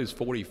that grows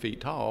 40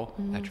 feet tall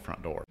at your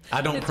front door.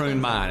 I don't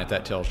prune mine, if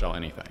that tells y'all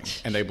anything,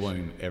 and they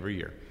bloom every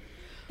year.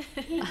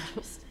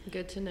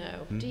 Good to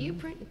know. Do you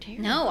print, Terry?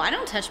 No, I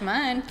don't touch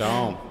mine.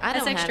 Don't. I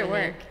don't That's extra have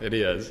any. work. It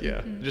is,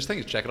 yeah. Just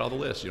think, check it all the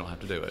list. You don't have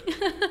to do it.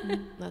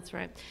 That's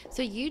right.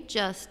 So you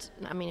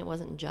it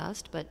wasn't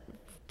just, but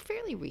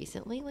fairly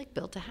recently,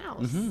 built a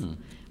house,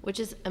 which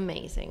is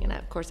amazing. And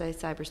of course, I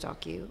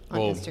cyberstalk you on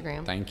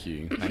Instagram. Thank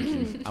you.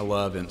 I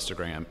love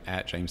Instagram,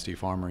 at James T.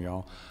 Farmer,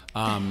 y'all.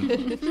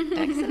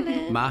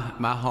 Excellent.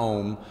 My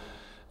home,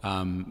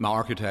 my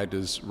architect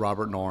is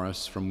Robert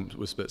Norris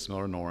with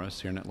Spitzmiller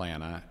Norris here in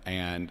Atlanta,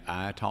 and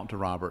I talked to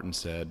Robert and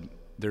said,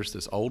 there's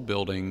this old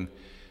building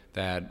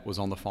that was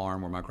on the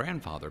farm where my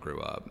grandfather grew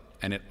up,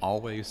 and it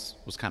always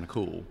was kind of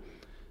cool.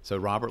 So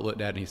Robert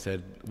looked at it and he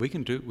said, we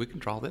can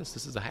draw this.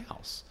 This is a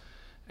house.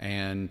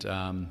 And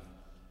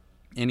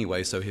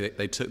anyway, so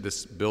they took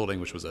this building,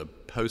 which was a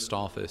post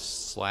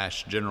office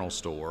 / general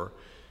store,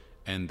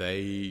 and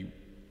they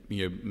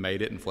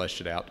made it and fleshed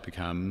it out to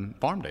become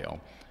Farmdale.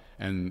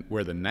 And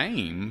where the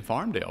name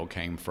Farmdale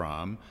came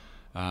from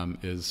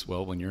is,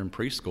 when you're in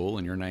preschool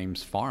and your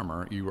name's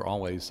Farmer, you were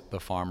always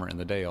the farmer in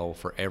the dale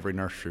for every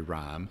nursery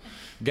rhyme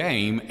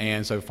game.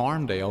 And so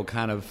Farmdale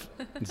kind of,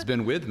 it's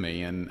been with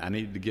me, and I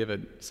needed to give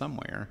it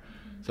somewhere.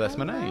 So that's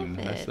my name.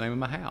 That's the name of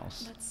my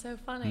house. That's so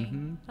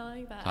funny. I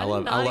like that. I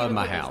love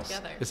my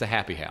house. It's a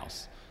happy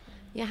house.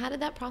 Yeah, how did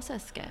that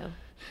process go?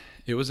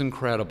 It was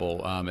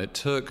incredible. It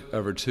took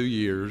over 2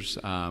 years.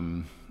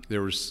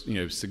 There was,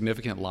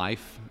 significant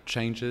life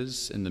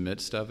changes in the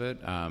midst of it.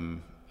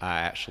 I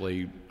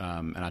actually,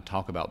 and I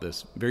talk about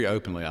this very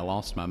openly, I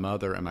lost my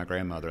mother and my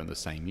grandmother in the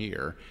same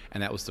year,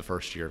 and that was the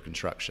first year of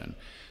construction.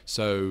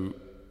 So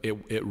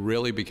it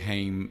really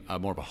became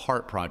more of a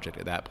heart project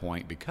at that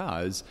point,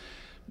 because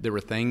there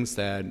were things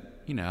that,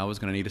 I was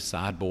going to need a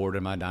sideboard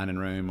in my dining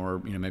room, or,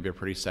 maybe a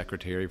pretty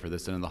secretary for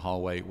this in the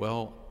hallway.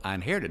 Well, I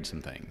inherited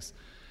some things,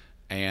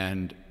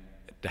 and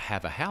to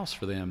have a house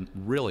for them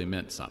really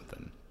meant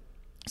something.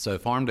 So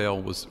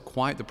Farmdale was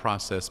quite the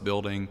process,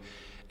 building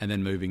and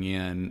then moving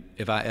in.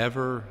 If I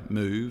ever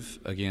move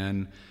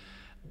again,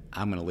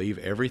 I'm going to leave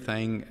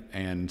everything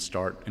and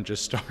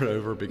just start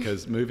over,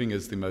 because moving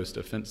is the most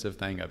offensive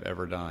thing I've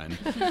ever done.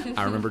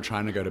 I remember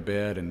trying to go to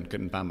bed and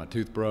couldn't find my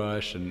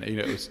toothbrush, and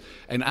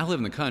and I live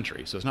in the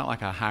country, so it's not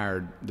like I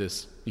hired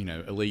this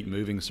elite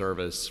moving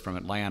service from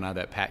Atlanta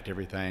that packed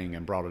everything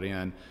and brought it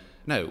in.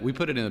 No, we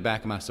put it in the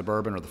back of my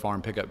Suburban or the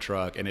farm pickup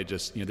truck, and it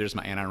just, there's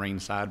my Anti-Rain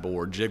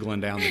sideboard jiggling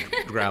down the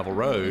gravel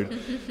road.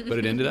 But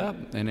it ended up,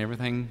 and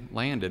everything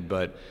landed.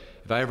 But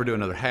if I ever do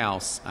another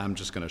house, I'm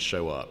just going to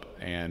show up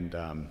and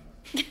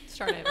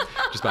start over.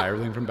 Just buy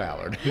everything from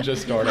Ballard.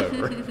 Just start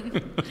over.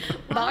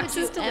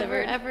 Boxes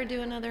delivered. Ever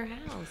do another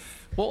house?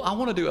 Well, I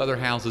want to do other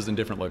houses in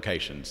different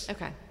locations.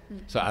 Okay.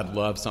 So I'd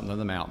love something in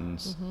the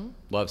mountains,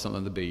 love something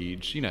on the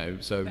beach,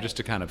 so just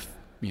to kind of,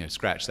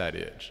 scratch that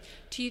itch.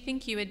 Do you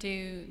think you would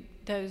do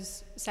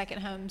those second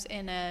homes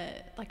in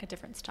a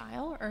different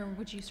style, or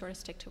would you sort of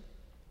stick to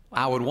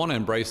I would want to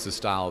embrace the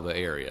style of the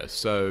area.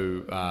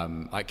 So,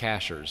 like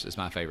Cashers is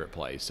my favorite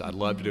place. I'd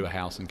love to do a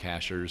house in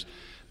Cashers,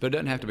 but it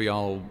doesn't have to be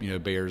all,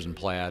 bears and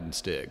plaid and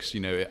sticks.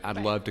 I'd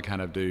love to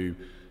kind of do,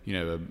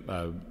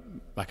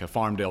 like a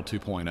Farmdale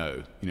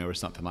 2.0, or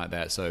something like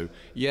that. So,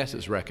 yes,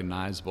 it's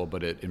recognizable,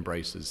 but it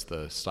embraces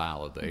the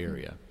style of the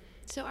area.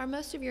 So are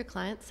most of your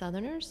clients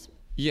Southerners?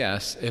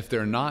 Yes, if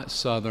they're not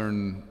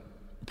Southern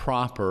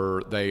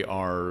proper, they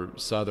are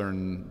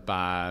Southern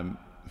by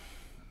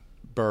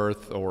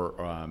birth or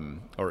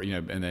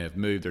and they have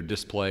moved, they're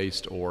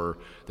displaced, or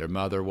their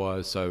mother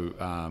was. So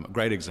a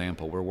great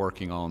example, we're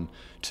working on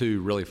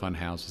 2 really fun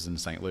houses in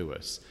St.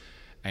 Louis.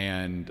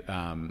 And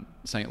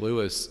St.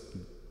 Louis,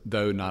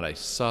 though not a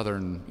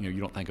Southern, you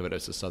don't think of it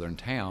as a Southern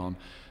town,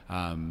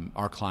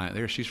 our client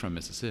there, she's from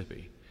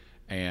Mississippi.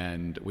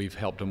 And we've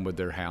helped them with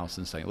their house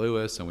in St.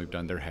 Louis, and we've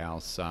done their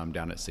house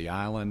down at Sea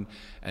Island.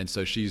 And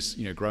so she's,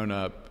 grown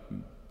up,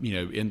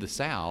 in the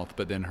South,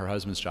 but then her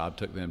husband's job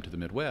took them to the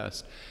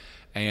Midwest.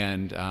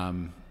 And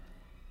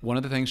one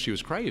of the things she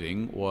was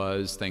craving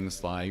was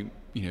things like,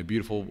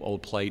 beautiful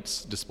old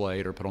plates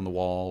displayed or put on the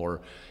wall,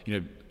 or,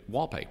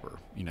 wallpaper.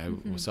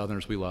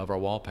 Southerners, we love our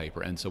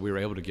wallpaper. And so we were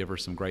able to give her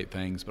some great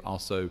things, but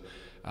also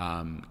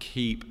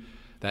keep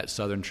that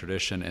Southern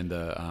tradition and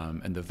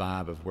the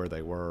vibe of where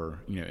they were,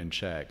 in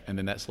check. And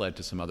then that's led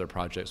to some other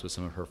projects with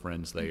some of her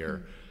friends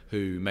there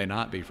who may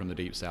not be from the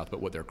Deep South,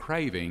 but what they're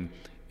craving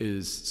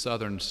is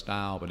Southern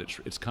style, but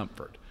it's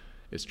comfort,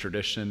 it's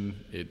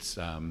tradition, it's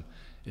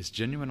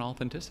genuine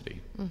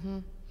authenticity.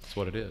 That's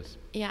what it is.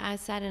 Yeah, I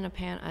sat in a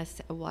panel.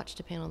 I watched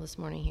a panel this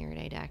morning here at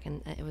ADAC,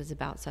 and it was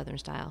about Southern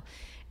style.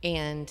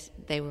 And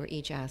they were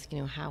each asked,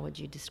 how would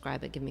you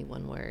describe it? Give me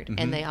one word.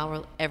 And they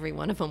all, every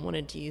one of them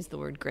wanted to use the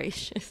word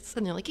gracious.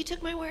 And they're like, you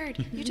took my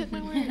word. You took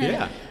my word.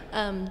 Yeah.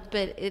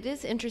 But it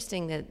is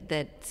interesting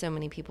that so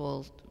many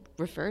people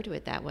refer to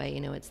it that way.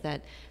 It's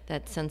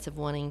that sense of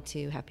wanting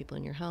to have people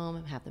in your home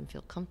and have them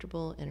feel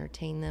comfortable,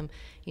 entertain them,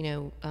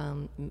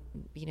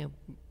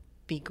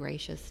 be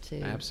gracious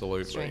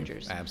to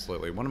strangers.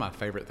 Absolutely. One of my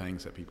favorite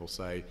things that people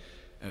say,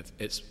 and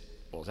it's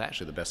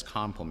actually the best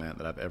compliment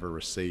that I've ever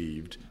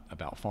received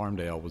about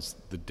Farmdale, was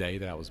the day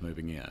that I was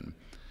moving in.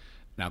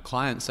 Now,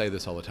 clients say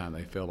this all the time.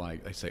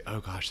 They say, oh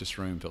gosh, this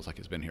room feels like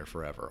it's been here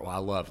forever. Well, I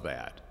love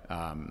that.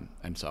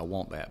 And so I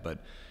want that. But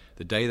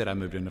the day that I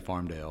moved into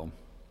Farmdale,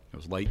 it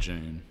was late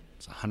June,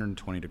 it's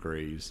 120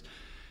 degrees,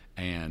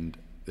 and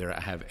there I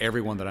have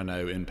everyone that I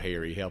know in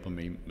Perry helping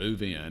me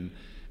move in,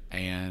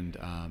 and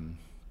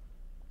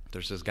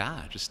there's this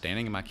guy just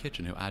standing in my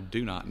kitchen who I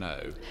do not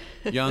know.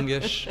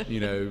 Youngish,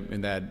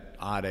 in that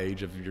odd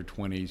age of your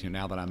 20s.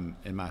 Now that I'm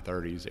in my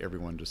 30s,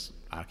 everyone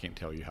I can't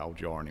tell you how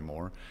old you are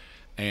anymore.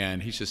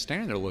 And he's just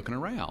standing there looking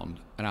around.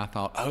 And I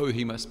thought, oh,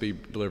 he must be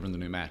delivering the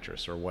new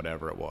mattress or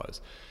whatever it was.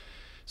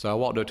 So I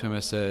walked up to him and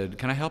I said,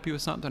 can I help you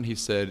with something? He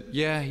said,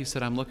 yeah. He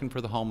said, I'm looking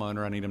for the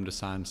homeowner. I need him to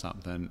sign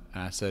something.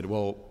 And I said,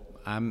 well,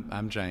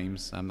 I'm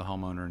James. I'm the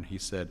homeowner. And he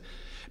said,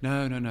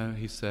 no.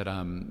 He said,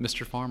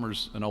 Mr.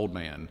 Farmer's an old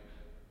man.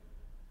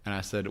 And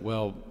I said,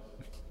 well,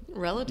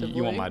 relatively.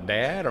 You want my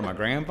dad or my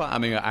grandpa? I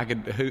mean,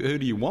 who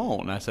do you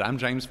want? And I said, I'm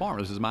James Farmer.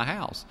 This is my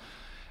house.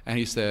 And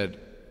he said,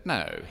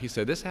 no. He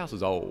said, this house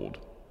is old.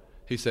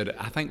 He said,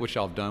 I think what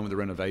y'all have done with the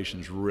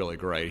renovations is really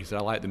great. He said,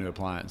 I like the new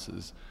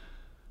appliances.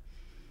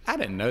 I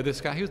didn't know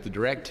this guy. He was the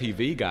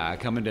DirecTV guy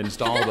coming to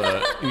install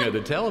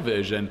the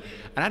television.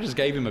 And I just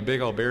gave him a big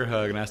old bear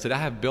hug. And I said, I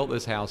have built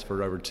this house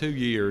for over 2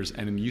 years.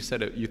 And you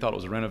said you thought it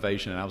was a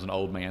renovation and I was an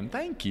old man.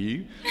 Thank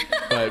you.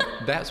 But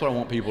that's what I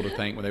want people to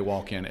think when they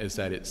walk in, is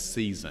that it's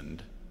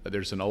seasoned, that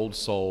there's an old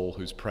soul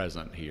who's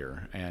present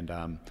here. And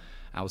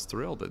I was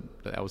thrilled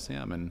that was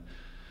him. And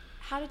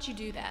how did you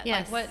do that?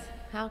 Yes. Like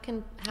How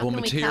can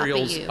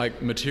materials, we copy you?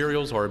 Like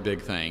materials are a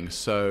big thing.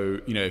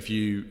 So, if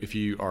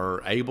you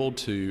are able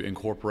to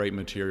incorporate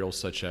materials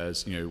such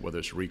as, whether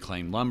it's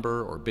reclaimed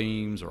lumber or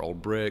beams or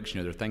old bricks,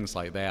 there are things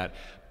like that.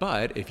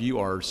 But if you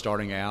are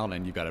starting out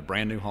and you've got a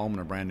brand new home in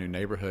a brand new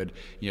neighborhood,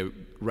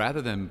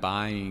 rather than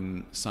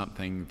buying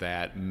something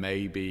that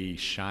may be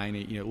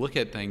shiny, look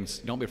at things,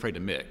 don't be afraid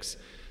to mix.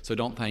 So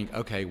don't think,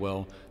 okay,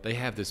 well, they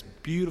have this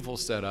beautiful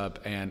setup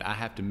and I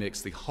have to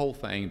mix the whole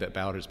thing that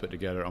Ballard has put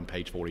together on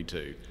page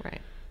 42.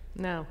 Right.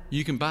 No.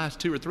 You can buy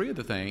 2 or 3 of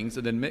the things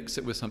and then mix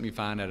it with something you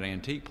find at an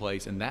antique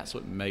place, and that's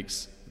what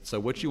makes, so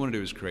what you want to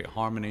do is create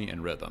harmony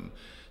and rhythm.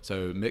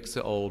 So mix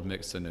the old,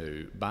 mix the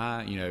new.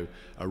 Buy,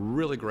 a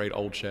really great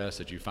old chest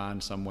that you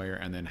find somewhere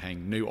and then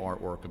hang new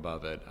artwork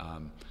above it.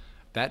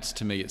 That's,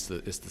 to me, it's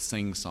the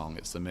sing-song,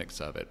 it's the mix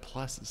of it.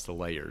 Plus, it's the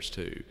layers,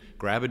 too.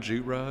 Grab a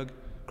jute rug.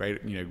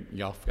 Great,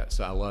 y'all got,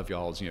 so I love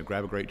y'all's,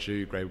 grab a great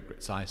jute, grab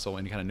sisal,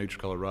 any kind of neutral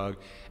color rug,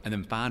 and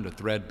then find a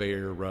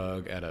threadbare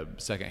rug at a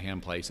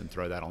secondhand place and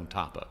throw that on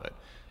top of it.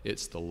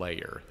 It's the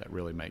layer that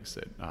really makes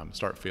it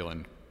start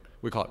feeling,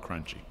 we call it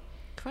crunchy.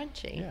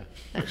 Crunchy? Yeah.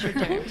 That's your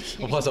term.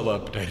 Well, plus I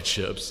love potato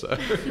chips, so.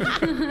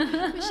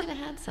 We should have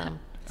had some.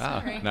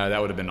 Sorry. No, that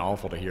would have been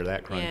awful to hear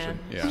that crunching.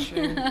 Yeah.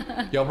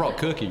 True. Y'all brought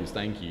cookies,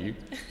 thank you.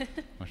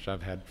 Which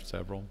I've had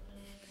several.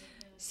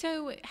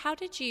 So how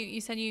did you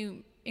said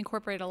you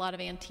incorporate a lot of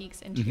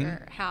antiques into Mm-hmm.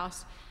 your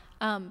house.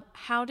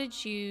 How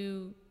did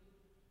you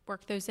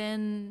work those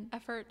in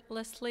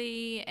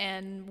effortlessly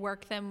and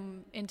work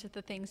them into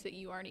the things that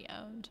you already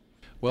owned?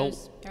 Well,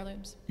 Those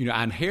heirlooms.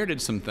 I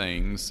inherited some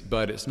things,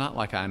 but it's not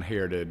like I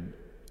inherited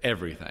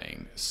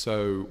everything.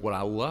 So what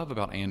I love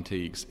about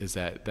antiques is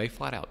that they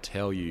flat out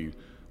tell you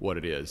what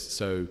it is.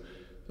 So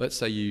let's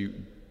say you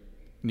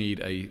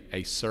need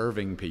a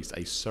serving piece,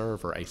 a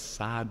server, a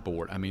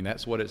sideboard. I mean,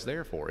 that's what it's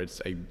there for.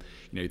 It's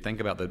think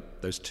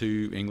about those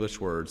two English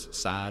words,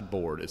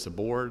 sideboard. It's a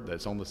board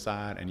that's on the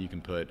side, and you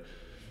can put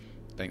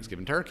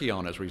Thanksgiving turkey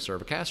on it, where you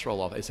serve a casserole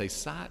off. It's a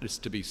side. It's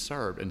to be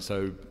served. And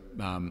so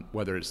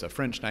whether it's a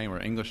French name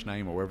or English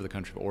name or wherever the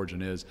country of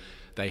origin is,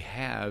 they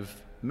have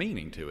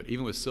meaning to it,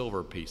 even with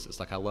silver pieces.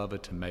 Like I love a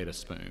tomato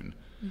spoon,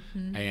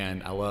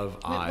 and I love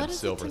odd what is a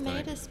silver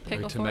tomato things.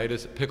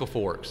 spoon? Pickle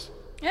forks.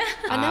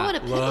 I know what a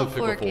pickle love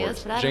fork pickle is,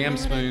 forks. but I don't Jam know what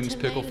a spoons,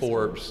 tomato pickle spoon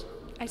forks.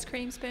 Ice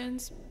cream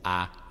spoons.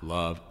 I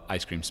love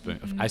ice cream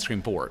ice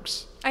cream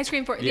forks. Ice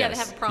cream fork. Yeah, they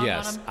have a prong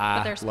on them,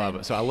 but they're I love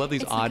it. So I love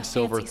these It's like odd a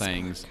silver fancy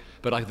things. spork.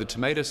 But like the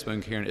tomato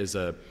spoon, Karen, is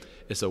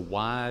a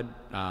wide,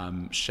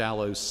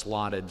 shallow,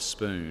 slotted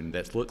spoon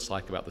that looks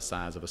like about the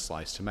size of a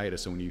sliced tomato.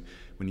 So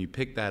when you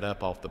pick that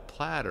up off the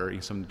platter,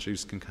 some of the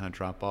juice can kind of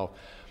drop off.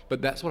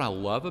 But that's what I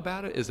love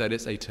about it, is that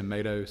it's a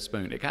tomato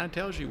spoon. It kind of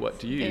tells you what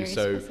to use.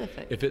 Very So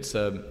specific. if it's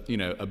a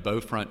bow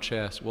front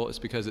chest, well, it's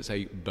because it's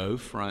a bow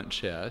front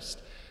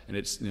chest. And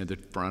it's, the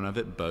front of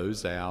it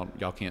bows out.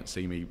 Y'all can't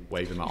see me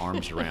waving my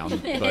arms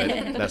around, but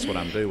that's what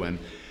I'm doing.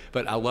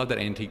 But I love that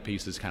antique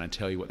pieces kind of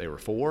tell you what they were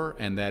for,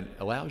 and that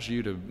allows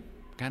you to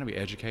kind of be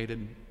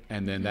educated,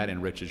 and then that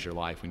enriches your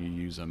life when you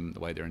use them the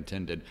way they're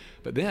intended.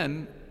 But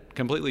then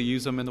completely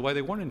use them in the way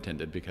they weren't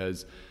intended,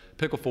 because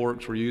pickle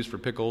forks were used for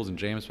pickles and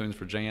jam spoons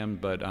for jam,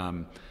 but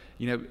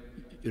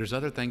there's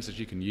other things that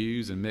you can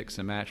use and mix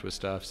and match with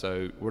stuff.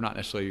 So we're not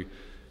necessarily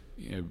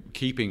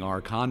keeping our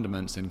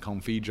condiments in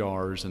confit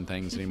jars and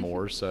things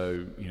anymore.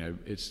 So,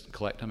 it's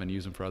collect them and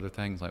use them for other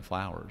things like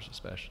flowers,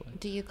 especially.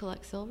 Do you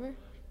collect silver?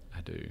 I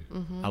do.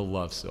 I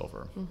love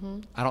silver.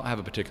 I don't have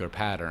a particular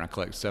pattern. I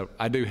collect. So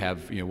I do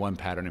have one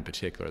pattern in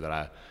particular that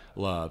I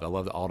love. I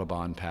love the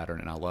Audubon pattern,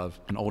 and I love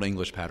an old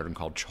English pattern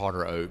called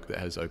Charter Oak that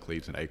has oak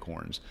leaves and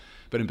acorns.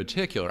 But in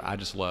particular, I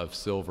just love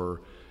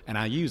silver, and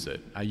I use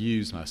it. I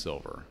use my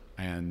silver,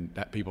 and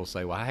that people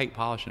say, "Well, I hate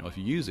polishing it." Well, if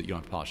you use it, you don't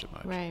have to polish it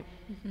much. Right.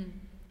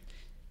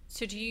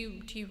 So do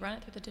you run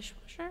it through the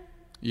dishwasher?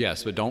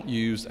 Yes, but don't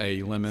use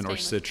a lemon or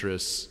Stainless.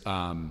 citrus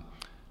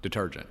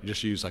detergent.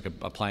 Just use like a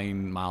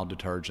plain mild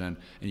detergent,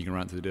 and you can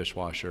run it through the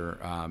dishwasher.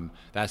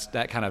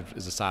 That kind of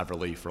is a sigh of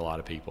relief for a lot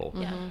of people.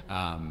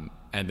 Yeah.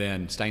 And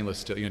then stainless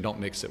steel, don't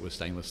mix it with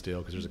stainless steel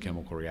because there's a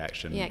chemical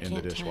reaction Yeah, it in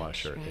the can't touch,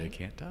 dishwasher. right? It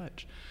can't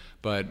touch.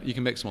 But you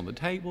can mix them on the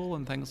table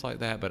and things like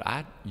that. But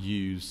I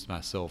use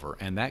my silver,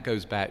 and that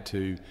goes back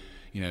to,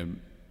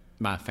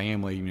 my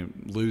family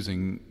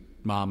losing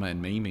Mama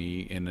and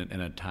Mimi in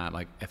a time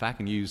like if I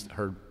can use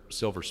her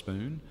silver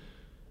spoon.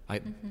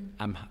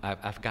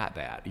 I've got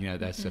that.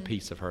 That's a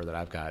piece of her that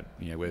I've got,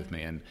 with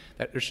me, and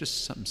there's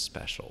just something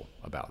special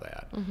about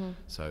that.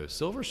 So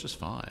silver's just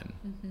fun.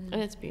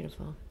 And it's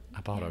beautiful. I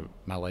bought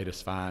my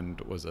latest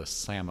find was a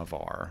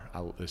samovar.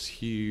 It's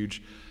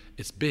huge,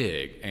 it's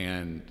big,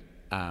 and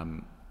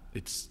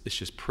it's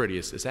just pretty.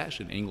 It's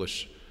actually an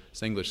English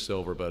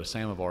silver, but a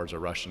samovar is a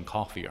Russian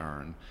coffee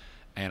urn,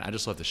 and I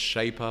just love the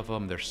shape of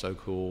them. They're so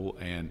cool,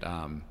 and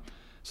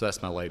so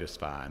that's my latest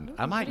find.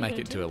 I might make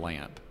it to a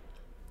lamp.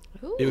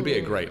 Ooh, It would be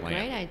a great lamp.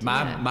 Great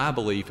idea. My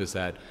belief is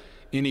that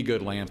any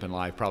good lamp in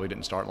life probably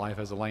didn't start life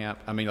as a lamp.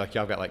 I mean, like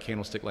y'all got like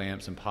candlestick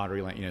lamps and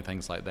pottery lamps,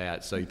 things like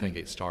that. So you think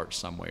it starts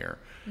somewhere.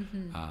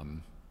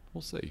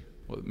 We'll see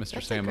what Mr.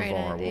 That's a great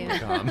Samovar will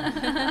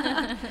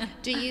idea. become.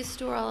 Do you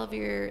store all of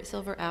your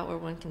silver out where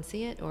one can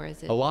see it, or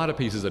is it? A lot of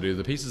pieces I do.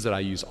 The pieces that I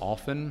use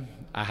often,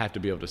 I have to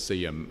be able to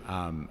see them.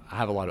 I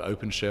have a lot of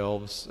open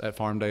shelves at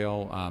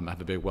Farmdale. I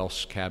have a big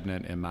Welsh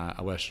cabinet in a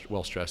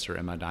Welsh dresser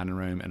in my dining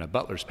room, and a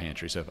butler's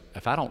pantry. So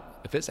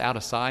if it's out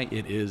of sight,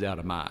 it is out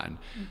of mind.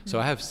 So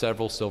I have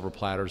several silver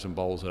platters and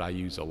bowls that I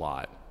use a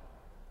lot,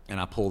 and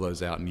I pull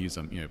those out and use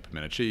them.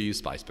 Pimento cheese,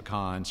 spiced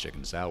pecans,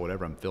 chicken salad,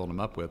 whatever I'm filling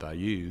them up with, I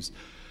use.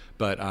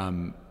 But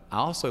I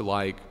also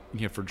like,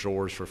 for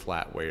drawers for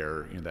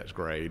flatware, that's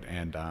great.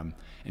 And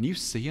you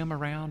see them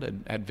around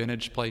at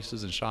vintage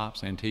places and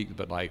shops, antique,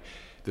 but like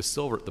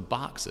the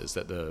boxes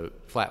that the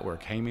flatware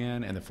came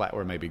in, and the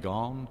flatware may be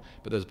gone,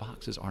 but those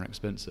boxes aren't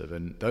expensive.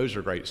 And those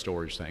are great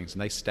storage things,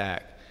 and they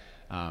stack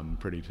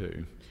pretty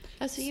too.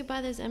 Oh, so you buy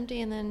those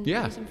empty and then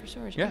Yeah. use them for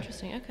storage? Yeah.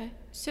 Interesting. Okay.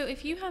 So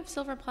if you have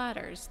silver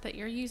platters that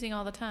you're using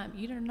all the time,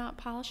 you're not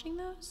polishing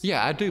those?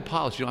 Yeah, I do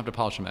polish. You don't have to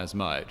polish them as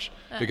much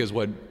because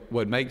what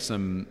makes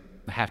them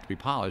have to be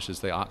polished is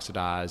they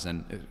oxidize,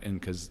 and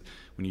because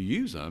when you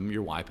use them,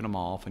 you're wiping them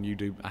off,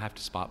 and I have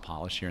to spot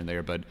polish here and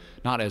there, but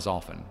not as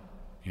often.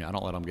 I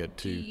don't let them get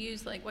Do too. you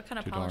use what kind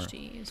of too polish dark. do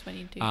you use when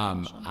you do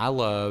polish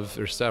them?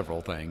 There's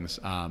several things.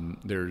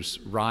 There's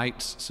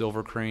Wright's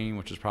Silver Cream,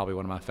 which is probably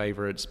one of my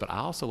favorites, but I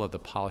also love the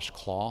polished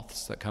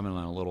cloths that come in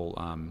a little,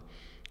 kind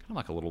of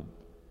like a little,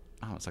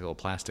 I don't know, it's like a little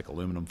plastic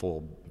aluminum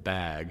foil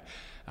bag.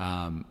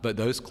 But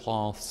those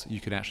cloths,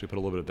 you can actually put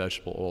a little bit of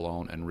vegetable oil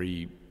on and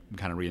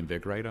kind of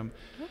reinvigorate them.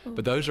 Ooh.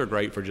 But those are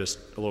great for just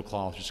a little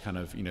cloth, just kind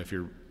of,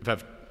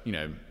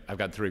 I've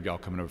got 3 of y'all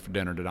coming over for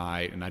dinner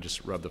tonight, and I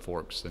just rub the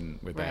forks and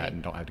with Right. that,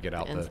 and don't have to get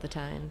out Ends the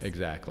tines.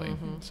 Exactly.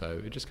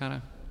 So it just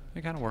kind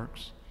of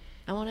works.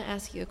 I want to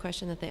ask you a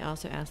question that they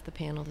also asked the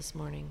panel this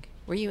morning.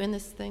 Were you in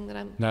this thing that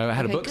I'm? No, I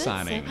had a Okay, book good.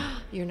 signing. So,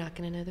 you're not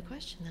going to know the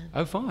question then.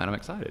 Oh, fun! I'm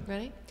excited.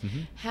 Ready?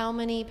 How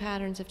many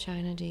patterns of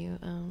china do you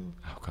own?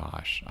 Oh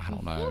gosh, I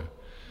don't know.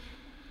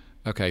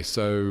 Okay,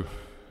 so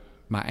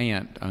my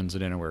aunt owns a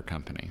dinnerware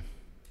company.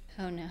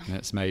 Oh no. And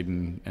it's made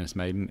in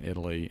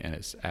Italy, and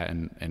it's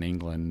in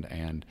England,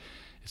 and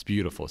it's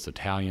beautiful. It's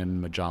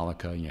Italian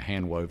Majolica,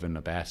 hand woven,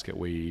 a basket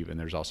weave, and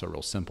there's also a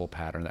real simple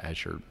pattern that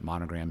has your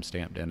monogram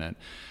stamped in it.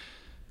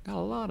 Got a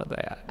lot of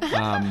that.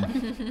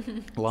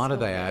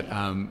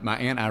 My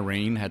Aunt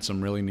Irene had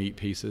some really neat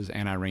pieces.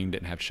 Aunt Irene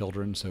didn't have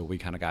children, so we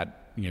kind of got,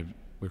 we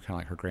were kind of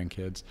like her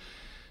grandkids.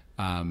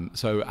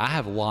 So I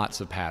have lots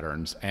of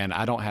patterns, and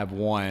I don't have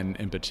one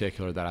in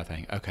particular that I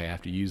think, okay, I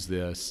have to use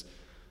this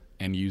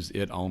and use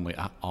it only.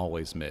 I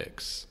always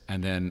mix.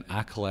 And then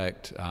I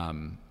collect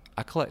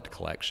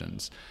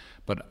collections,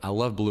 but I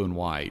love blue and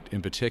white.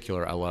 In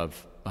particular, I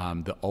love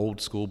the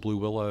old school Blue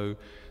Willow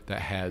that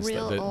has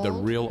the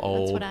real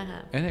old. That's what I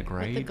have. Isn't it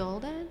great? With the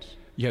gold edge?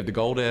 You have the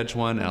gold edge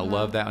one, and I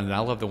love that one. And I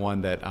love the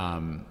one that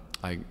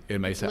it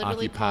may say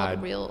Literally occupied.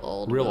 called real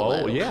old. Real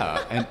willow. old,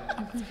 yeah. And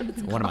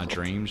one of my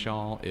dreams,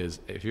 y'all,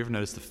 is if you ever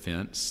noticed the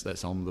fence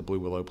that's on the Blue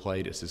Willow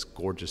plate, it's this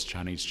gorgeous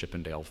Chinese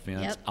Chippendale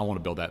fence. Yep. I want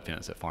to build that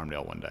fence at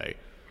Farmdale one day.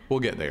 We'll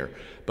get there.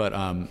 But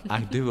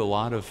I do a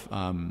lot of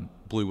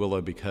Blue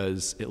Willow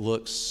because it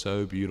looks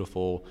so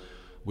beautiful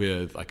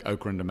with like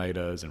okra and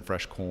tomatoes and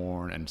fresh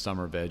corn and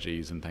summer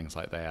veggies and things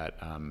like that.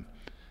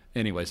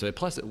 Anyway, so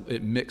plus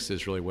it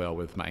mixes really well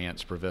with my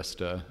aunt's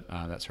Provista.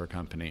 That's her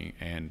company.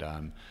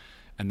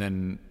 And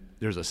then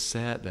there's a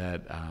set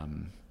that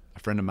a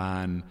friend of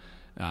mine,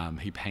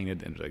 he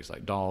painted, and it's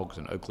like dogs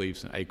and oak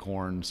leaves and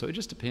acorns. So it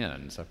just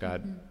depends. I've got,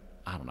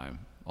 I don't know,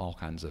 all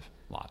kinds of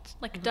lots.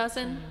 Like a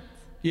dozen?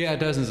 Yeah, a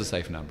dozen's a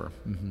safe number.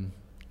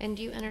 And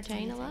do you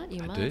entertain a lot?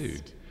 You I must. do.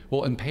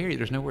 Well, in Perry,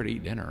 there's nowhere to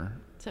eat dinner.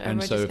 So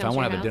and everybody so just if I comes to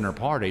want to your have a dinner house?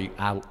 party,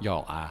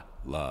 I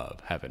love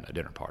having a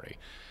dinner party.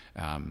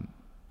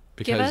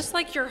 Because, Give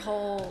us your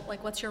whole,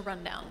 what's your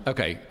rundown?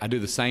 okay, I do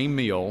the same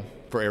meal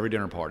for every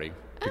dinner party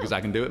because I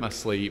can do it in my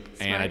sleep,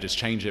 and I Smart. just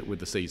change it with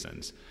the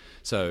seasons.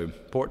 So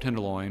pork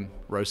tenderloin,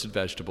 roasted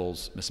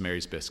vegetables, Miss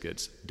Mary's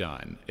biscuits,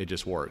 done. It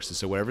just works. And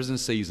so whatever's in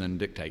season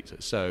dictates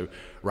it. So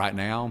right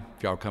now,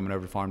 if y'all are coming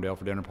over to Farmdale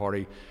for dinner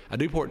party, I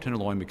do pork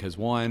tenderloin because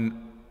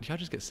one, do y'all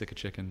just get sick of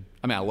chicken?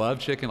 I mean, I love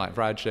chicken, like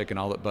fried chicken,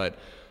 all that, but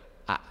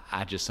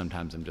I just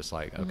sometimes am just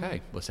like,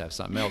 okay, let's have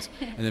something else.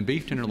 And then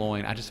beef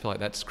tenderloin, I just feel like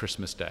that's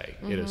Christmas Day.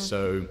 It is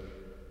so...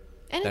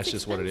 And That's it's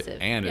just what it is.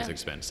 expensive. And Yeah. it's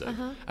expensive.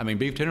 I mean,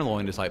 beef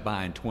tenderloin is like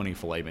buying 20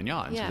 filet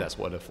mignons. Yeah. That's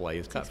what a filet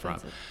is cut from.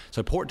 expensive.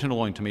 So pork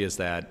tenderloin to me is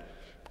that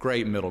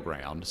great middle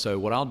ground. So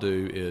what I'll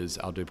do is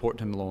I'll do pork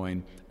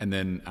tenderloin, and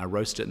then I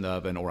roast it in the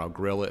oven, or I'll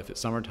grill it. If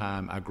it's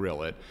summertime, I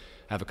grill it.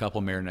 I have a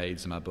couple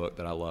marinades in my book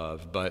that I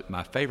love. But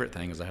my favorite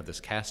thing is I have this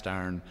cast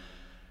iron.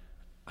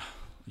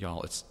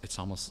 Y'all, it's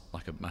almost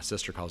like my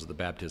sister calls it the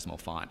baptismal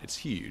font. It's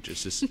huge.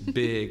 It's this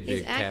big, He's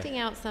big. acting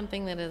out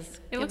something that is.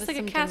 It give looks us like a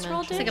some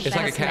casserole dimension. dish. It's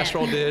like a It's like a bassinet.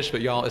 casserole dish,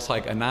 but y'all, it's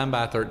like a 9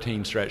 by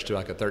 13 stretched to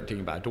like a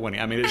 13 by 20.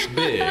 I mean, it's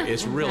big.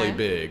 It's really Okay.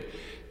 big,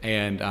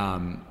 and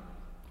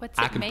What's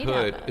I it can made put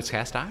out of? it's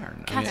cast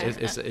iron. I mean,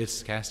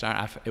 it's cast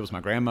iron. It was my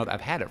grandmother.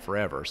 I've had it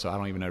forever, so I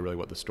don't even know really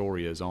what the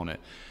story is on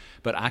it.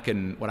 But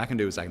what I can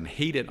do is I can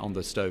heat it on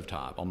the stove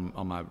top,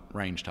 on my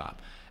range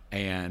top,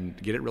 and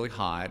get it really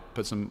hot,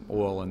 put some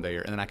oil in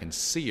there, and then I can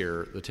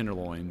sear the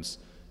tenderloins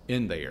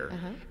in there.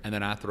 And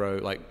then I throw,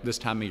 like this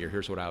time of year,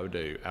 here's what I would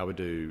do. I would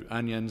do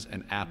onions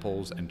and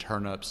apples and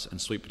turnips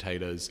and sweet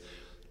potatoes,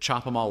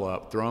 chop them all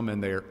up, throw them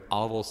in there,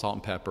 olive oil, salt,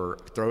 and pepper,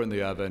 throw it in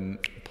the oven,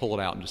 pull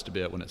it out in just a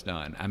bit when it's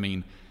done. I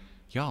mean,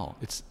 y'all,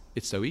 it's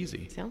so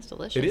easy. Sounds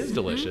delicious. It is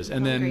delicious.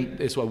 And then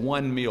Hungry. it's a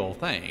one meal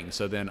thing.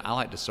 So then I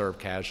like to serve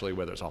casually,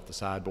 whether it's off the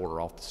sideboard or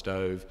off the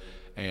stove.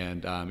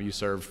 And you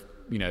serve,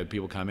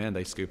 people come in,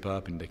 they scoop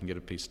up and they can get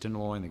a piece of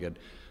tenderloin, they get a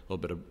little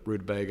bit of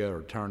rutabaga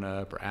or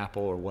turnip or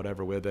apple or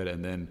whatever with it.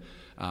 And then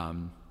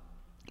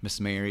Miss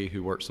Mary,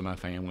 who works with my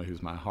family,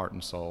 who's my heart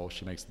and soul,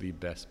 she makes the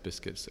best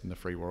biscuits in the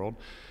free world.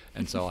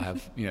 And so I'll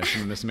have,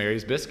 some of Miss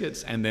Mary's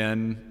biscuits. And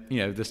then,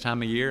 this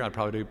time of year, I'd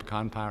probably do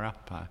pecan pie or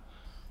apple pie.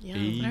 Yum.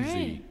 Easy. All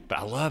right. But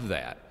I love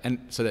that. And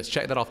so let's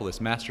check that off the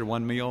list. Master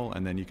one meal,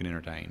 and then you can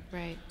entertain.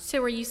 Right.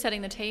 So were you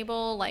setting the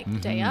table the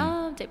day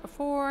of, day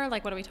before?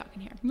 What are we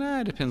talking here? Nah,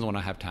 it depends on when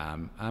I have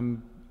time.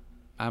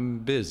 I'm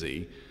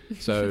busy,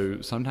 so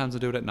sometimes I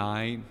do it at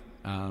night.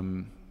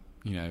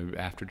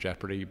 after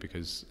Jeopardy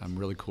because I'm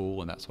really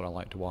cool and that's what I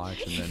like to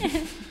watch. And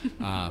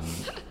then,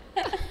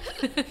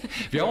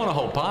 if y'all want a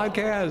whole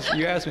podcast,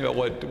 you ask me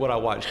about what I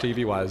watch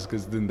TV-wise,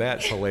 because then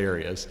that's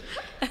hilarious.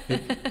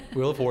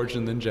 Wheel of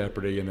Fortune, then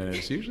Jeopardy, and then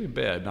it's usually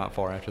bed not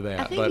far after that.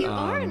 I think you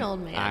are an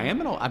old man. I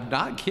am an old. I'm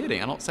not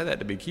kidding. I don't say that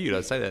to be cute.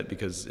 I say that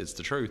because it's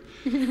the truth.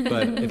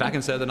 But if I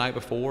can say the night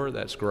before,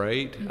 that's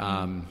great.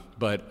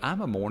 But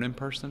I'm a morning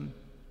person,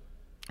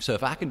 so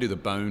if I can do the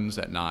bones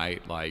at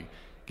night, like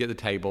get the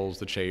tables,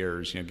 the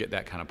chairs, get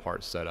that kind of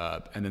part set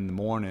up, and in the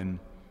morning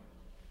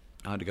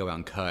I had to go out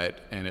and cut,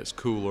 and it's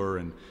cooler,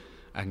 and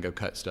I can go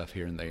cut stuff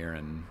here and there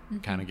and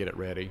kind of get it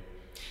ready.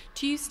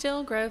 Do you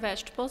still grow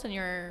vegetables in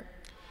your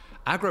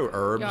I grow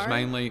herbs yard?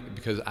 mainly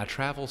because I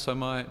travel so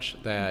much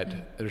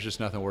that there's just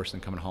nothing worse than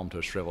coming home to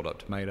a shriveled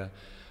up tomato.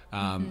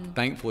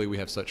 Thankfully, we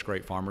have such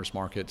great farmers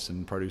markets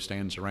and produce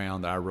stands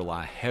around that I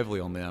rely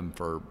heavily on them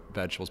for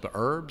vegetables. But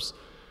herbs,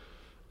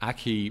 I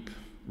keep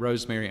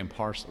rosemary and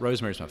parsley.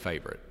 Rosemary's my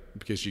favorite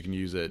because you can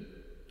use it.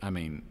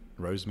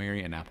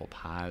 Rosemary and apple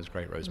pie is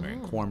great. Rosemary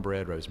and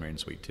cornbread, rosemary and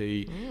sweet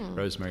tea,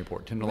 rosemary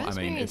pork tenderloin.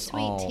 Rosemary and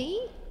sweet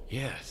tea?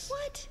 Yes.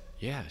 What?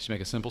 Yeah, you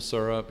make a simple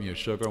syrup,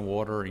 sugar and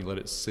water, and you let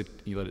it sit,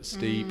 you let it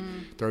steep.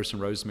 Throw some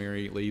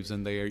rosemary leaves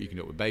in there. You can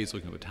do it with basil,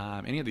 you can do it with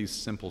thyme. Any of these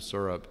simple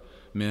syrup,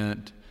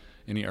 mint,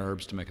 any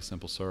herbs to make a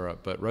simple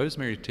syrup. But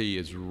rosemary tea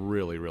is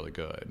really, really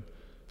good.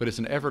 But it's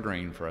an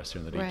evergreen for us here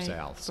in the Deep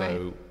South,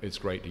 so it's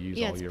great to use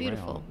all year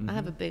beautiful. round. I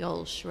have a big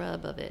old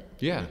shrub of it.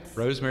 Yeah,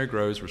 rosemary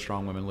grows where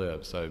strong women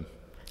live. So,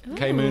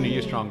 Kay Mooney, you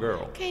a strong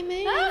girl. Okay,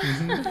 Mooney.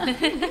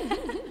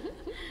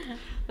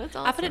 That's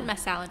awesome. I put it in my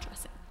salad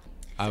dressing.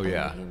 Oh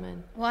yeah.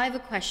 Well, I have a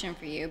question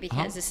for you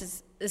because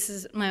this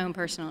is my own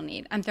personal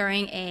need. I'm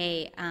throwing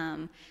a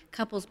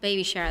couple's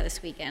baby shower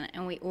this weekend,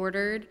 and we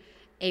ordered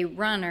a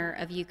runner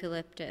of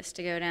eucalyptus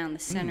to go down the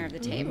center of the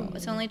table.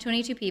 It's only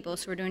 22 people,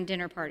 so we're doing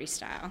dinner party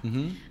style.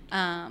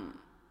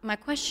 My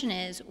question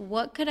is,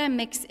 what could I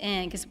mix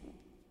in?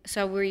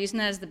 So we're using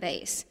that as the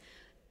base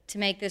to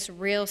make this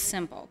real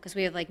simple, because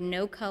we have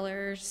no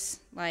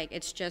colors,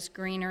 it's just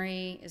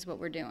greenery is what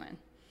we're doing.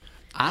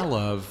 I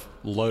love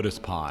lotus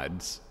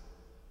pods.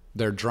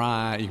 They're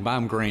dry. You can buy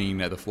them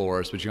green at the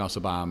florist, but you can also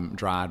buy them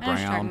dried I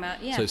was talking brown.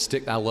 about, yeah. So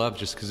I love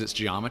just because it's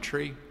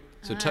geometry.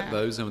 So tuck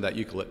those in with that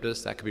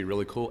eucalyptus. That could be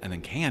really cool. And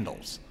then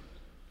candles.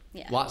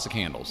 Yeah. Lots of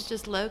candles.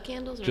 Just low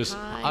candles or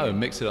high?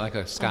 Mix it like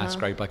a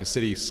skyscraper, like a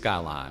city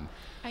skyline.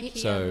 IKEA.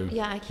 So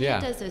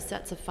IKEA does those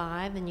sets of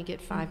 5, and you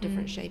get 5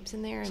 different shapes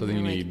in there. And So then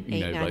you they're need,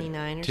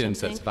 $8.99 or 10 something.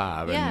 sets of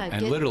 5. Yeah,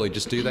 And literally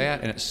just do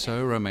that, and it's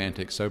so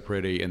romantic, so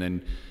pretty. And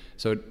then,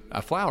 so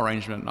a flower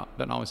arrangement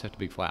doesn't always have to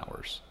be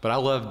flowers. But I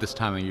love this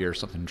time of year,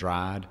 something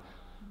dried.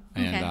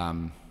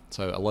 And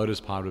so a lotus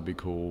pod would be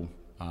cool.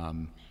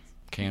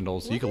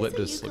 Candles. What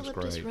Eucalyptus is a looks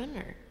eucalyptus great.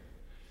 runner?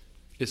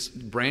 It's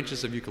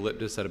branches of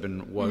eucalyptus that have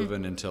been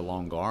woven into a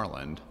long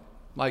garland.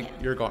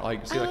 Your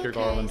garland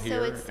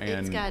here, so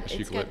and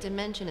it's got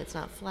dimension. It's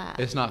not flat.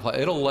 It's not flat.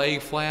 It'll lay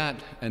flat,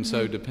 and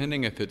so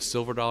depending if it's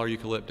silver dollar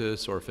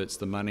eucalyptus or if it's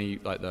the money,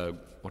 what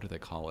do they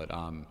call it?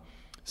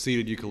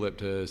 Seeded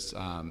eucalyptus.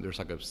 There's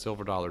a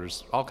silver dollar.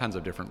 There's all kinds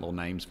of different little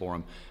names for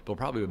them. But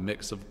probably a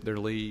mix of their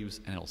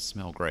leaves, and it'll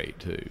smell great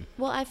too.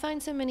 Well, I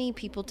find so many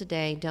people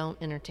today don't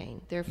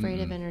entertain. They're afraid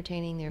of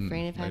entertaining. They're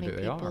afraid of having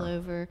Maybe they people are.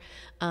 over.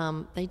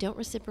 They don't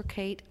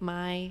reciprocate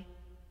my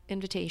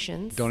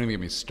invitations. Don't even get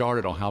me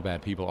started on how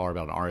bad people are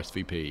about an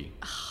RSVP.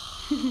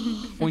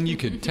 When you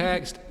could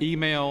text,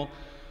 email,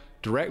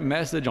 direct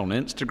message on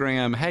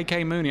Instagram, hey,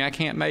 Kay Mooney, I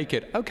can't make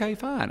it. Okay,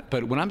 fine.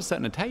 But when I'm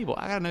setting a table,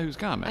 I got to know who's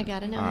coming. I got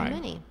to know All how right.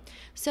 many.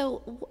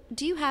 So,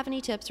 do you have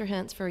any tips or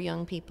hints for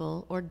young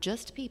people, or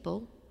just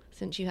people,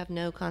 since you have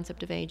no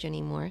concept of age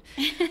anymore,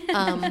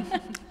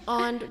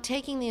 on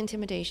taking the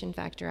intimidation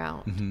factor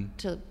out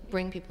to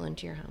bring people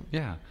into your home?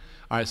 Yeah.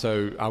 All right,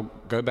 so I'll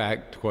go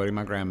back to quoting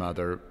my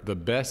grandmother. The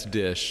best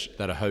dish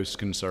that a host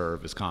can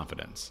serve is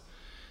confidence.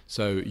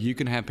 So you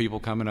can have people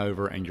coming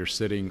over and you're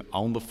sitting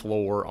on the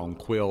floor on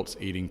quilts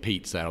eating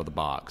pizza out of the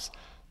box.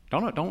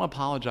 Don't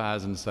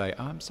apologize and say,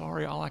 oh, I'm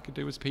sorry, all I could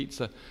do was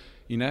pizza.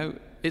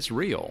 It's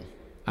real.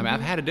 I mean,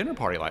 I've had a dinner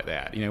party like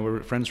that.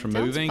 We're friends from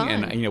Sounds moving,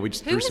 fun. and we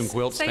just threw some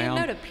quilts saying down.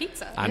 no to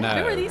pizza? I know,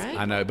 Who are these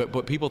I know.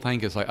 But people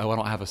think it's like, oh, I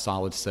don't have a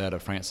solid set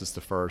of Francis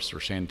I or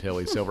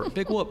Chantilly silver.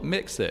 Big whoop,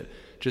 mix it.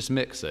 Just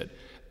mix it,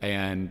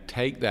 and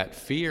take that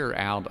fear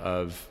out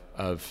of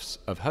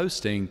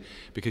hosting,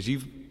 because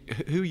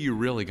who you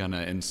really going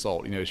to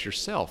insult? It's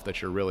yourself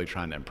that you're really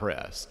trying to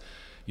impress.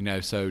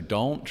 So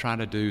don't try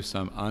to do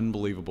some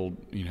unbelievable,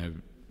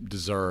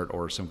 dessert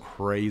or some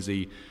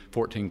crazy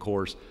 14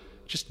 course.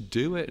 Just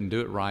do it and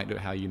do it right. Do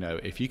it how you know.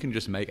 If you can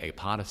just make a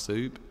pot of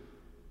soup,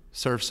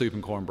 serve soup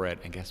and cornbread,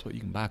 and guess what?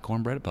 You can buy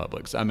cornbread at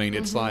Publix. I mean,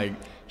 it's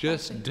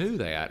just do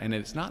that. And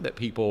it's not that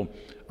people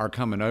are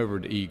coming over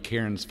to eat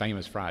Karen's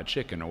famous fried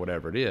chicken or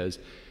whatever it is.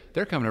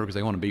 They're coming over because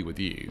they want to be with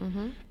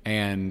you.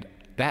 And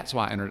that's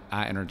why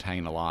I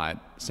entertain a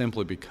lot,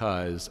 simply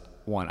because,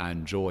 one, I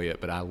enjoy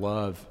it, but I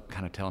love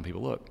kind of telling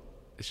people, look,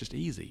 it's just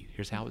easy.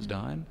 Here's how it's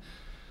done.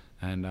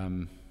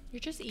 And You're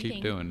just keep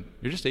eating. doing.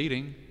 You're just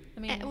eating. I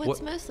mean, Well,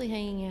 it's mostly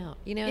hanging out.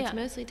 You know, it's Yeah.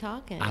 mostly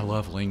talking. I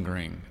love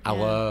lingering. I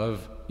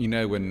love,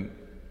 when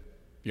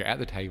you're at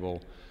the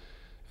table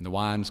and the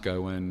wine's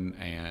going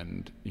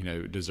and,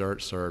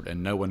 dessert's served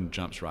and no one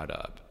jumps right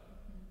up.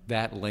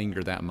 That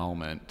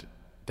moment,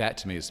 that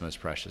to me is the most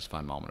precious,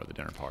 fun moment of the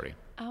dinner party.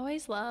 I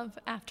always love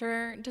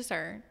after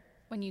dessert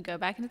when you go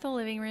back into the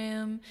living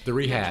room. The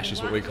rehash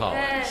is what we call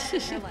it.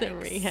 The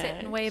rehash.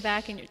 Sitting way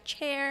back in your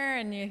chair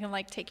and you can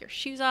take your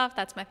shoes off.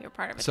 That's my favorite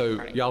part of it.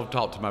 So y'all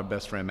talked to my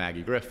best friend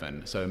Maggie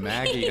Griffin. So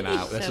Maggie and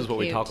I, this So is what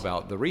we cute. talk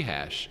about, the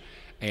rehash.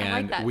 like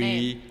And that we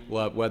name.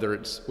 love,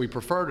 we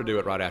prefer to do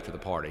it right after the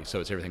party, so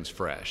everything's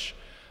fresh.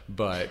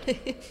 But,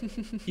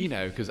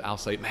 because I'll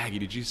say, Maggie,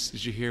 did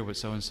you hear what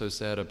so-and-so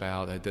said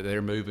about that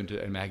they're moving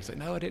to, and Maggie's like,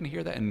 no, I didn't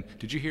hear that. And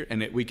did you hear?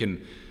 And we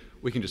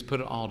can just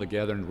put it all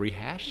together and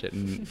rehash it.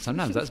 And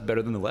sometimes that's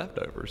better than the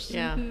leftovers.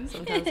 Yeah,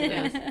 sometimes it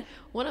is.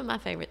 One of my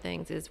favorite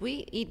things is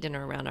we eat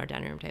dinner around our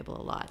dining room table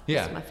a lot.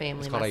 Yeah, It's my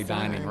family, it's called my a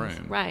dining sons.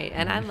 room. Right,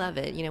 and I love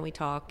it. We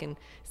talk and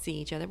see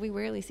each other. We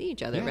rarely see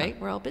each other, Yeah, right?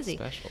 We're all busy.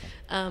 special.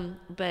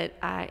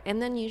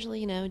 And then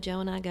usually, Joe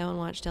and I go and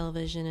watch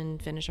television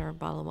and finish our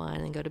bottle of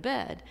wine and go to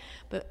bed.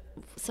 But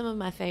some of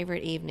my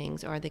favorite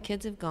evenings are the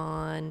kids have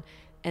gone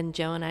and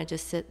Joe and I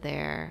just sit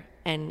there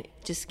and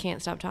just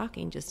can't stop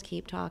talking, just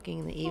keep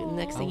talking. The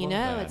next thing you love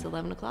know, that. it's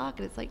 11 o'clock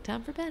and it's like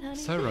time for bed, honey.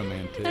 So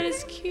romantic. That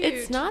is cute.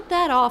 It's not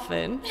that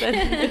often,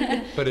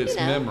 but but it's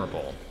know.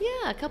 memorable.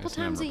 yeah, a couple It's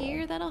times memorable. a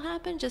year that'll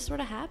happen, just sort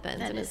of happens.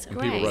 That and is it's so And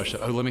great. people rush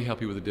up, oh, let me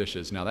help you with the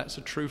dishes. Now, that's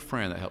a true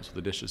friend that helps with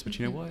the dishes, but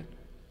you know what?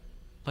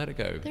 Let it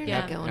go. They're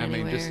Yeah. not going I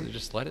mean, anywhere.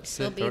 just let it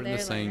They'll sit, be throw it in the there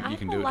sink. I You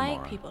can don't do it like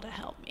tomorrow. people to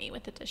help me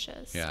with the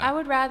dishes. Yeah. I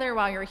would rather,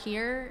 while you're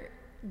here,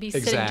 be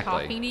sitting Exactly.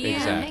 talking to you. Yeah,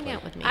 Exactly. hang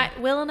out with me.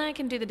 Will and I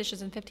can do the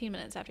dishes in 15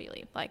 minutes after you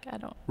leave. I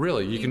don't.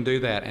 Really, you can do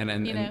that.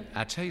 And you know.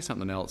 I tell you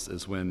something else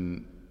is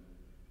when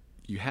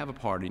you have a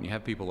party and you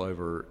have people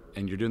over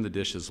and you're doing the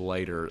dishes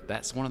later,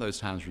 that's one of those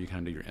times where you kind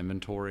of do your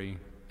inventory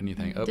and you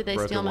think, oh, Did they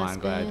broke a steal my wine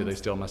glass. Did they spoons?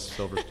 steal my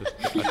silver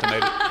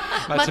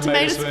my My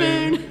tomato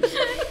tomato spoon.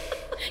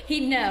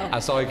 He'd know. I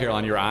saw you,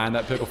 Caroline. You were eyeing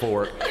that pickle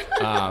fork.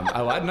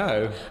 I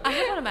know. I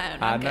have one of my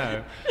own. I I'm good.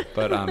 know.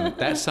 But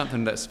that's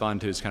something that's fun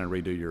too, is kind of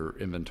redo your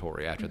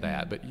inventory after Mm-hmm.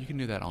 that. But you can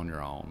do that on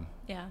your own.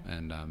 Yeah.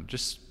 And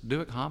just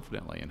do it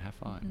confidently and have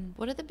fun. Mm-hmm.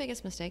 What are the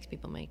biggest mistakes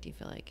people make, do you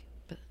feel like?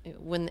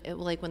 When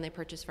they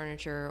purchase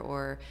furniture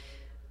or,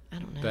 I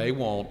don't know. They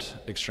want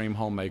extreme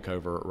home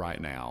makeover right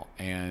now.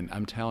 And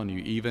I'm telling you,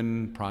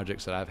 even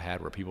projects that I've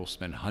had where people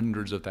spend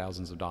hundreds of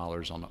thousands of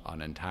dollars on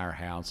an entire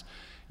house,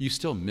 you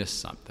still miss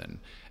something.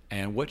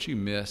 And what you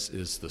miss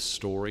is the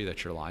story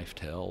that your life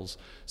tells.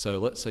 So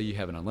let's say you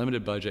have an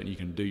unlimited budget and you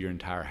can do your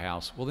entire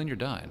house. Well, then you're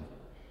done.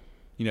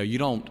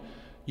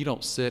 You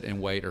don't sit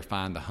and wait or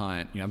find the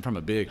hunt. I'm from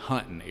a big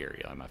hunting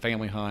area. My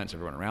family hunts,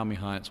 everyone around me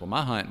hunts. Well,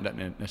 my hunt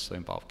doesn't necessarily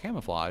involve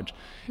camouflage.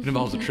 It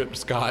involves a trip to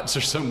Scott's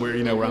or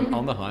somewhere, where I'm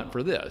on the hunt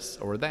for this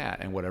or that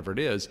and whatever it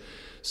is.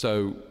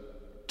 So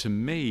to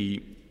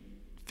me,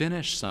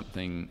 finish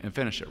something and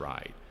finish it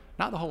right,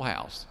 not the whole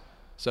house.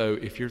 So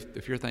if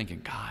you're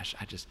thinking, gosh,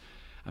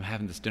 I'm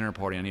having this dinner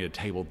party, I need a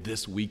table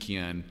this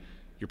weekend,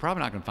 you're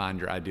probably not going to find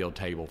your ideal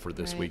table for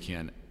this Right.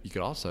 weekend. You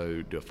could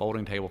also do a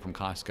folding table from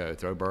Costco,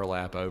 throw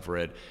burlap over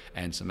it,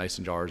 and some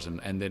mason jars, and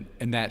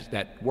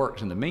that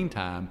works. In the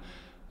meantime,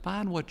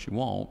 find what you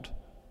want,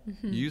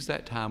 use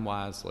that time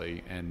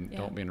wisely, and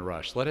don't be in a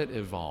rush. Let it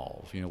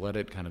evolve. Let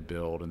it kind of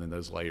build, and then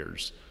those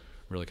layers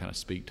really kind of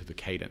speak to the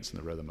cadence and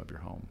the rhythm of your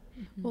home.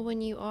 Well,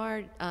 when you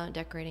are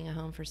decorating a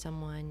home for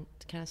someone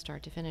to kind of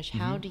start to finish,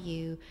 how do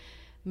you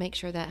make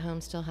sure that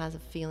home still has a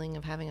feeling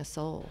of having a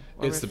soul?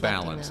 Or It's the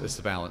reflecting balance. them? It's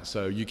the balance.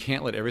 So you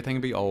can't let everything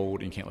be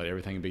old, and you can't let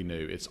everything be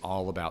new. It's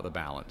all about the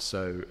balance.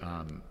 So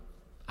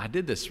I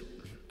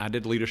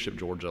did Leadership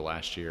Georgia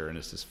last year, and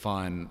it's this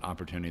fun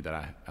opportunity that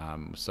I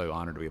was so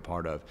honored to be a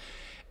part of.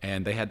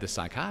 And they had this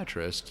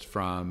psychiatrist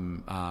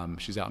from,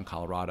 she's out in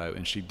Colorado,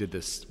 and we did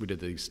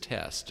these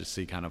tests to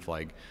see kind of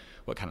like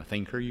what kind of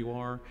thinker you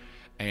are.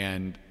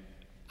 And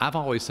I've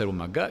always said, well,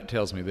 my gut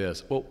tells me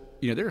this. Well,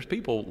 there's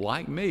people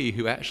like me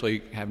who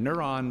actually have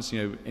neurons,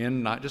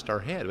 in not just our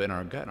head, but in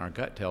our gut. And our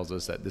gut tells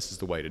us that this is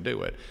the way to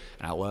do it.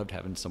 And I loved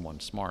having someone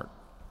smart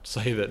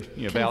say that,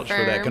 vouch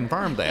for that,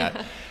 confirm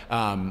that.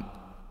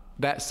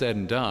 That said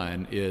and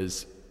done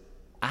is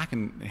I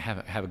can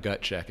have a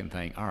gut check and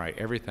think, all right,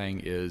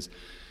 everything is,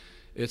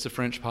 it's a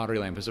French pottery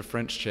lamp, it's a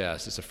French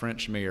chest, it's a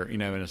French mirror,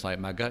 and it's like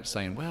my gut's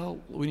saying, well,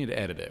 we need to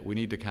edit it. We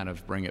need to kind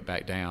of bring it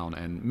back down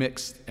and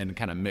mix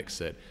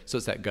it. So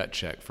it's that gut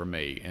check for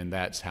me, and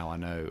that's how I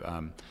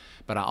know.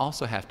 But I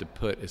also have to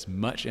put as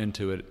much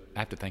into it. I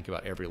have to think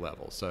about every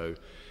level. So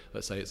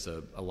let's say it's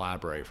a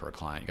library for a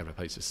client. You got to have a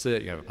place to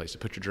sit, you got to have a place to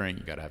put your drink,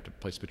 you got to have a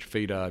place to put your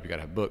feet up, you got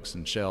to have books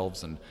and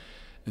shelves, and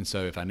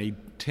so if I need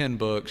 10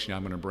 books,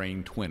 I'm going to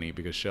bring 20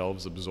 because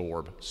shelves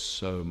absorb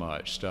so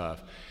much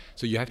stuff.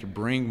 So you have to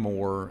bring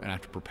more and I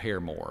have to prepare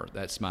more.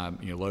 That's my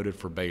loaded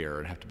for bear,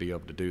 and have to be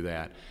able to do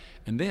that.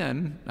 And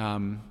then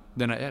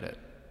I edit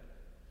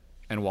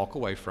and walk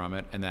away from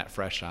it, and that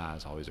fresh eye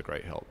is always a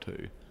great help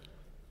too.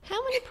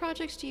 How many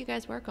projects do you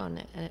guys work on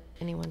at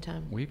any one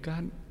time? We've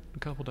got a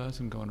couple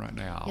dozen going right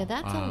now. Yeah,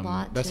 that's a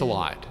lot. That's a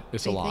lot.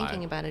 It's a lot.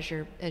 Thinking about as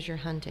you're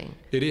hunting.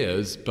 It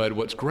is, but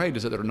what's great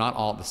is that they're not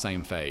all at the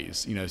same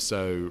phase.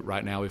 So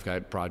right now we've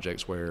got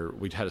projects where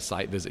we had a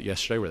site visit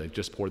yesterday where they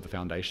just poured the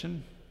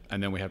foundation,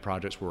 and then we have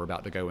projects where we're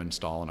about to go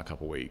install in a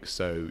couple weeks.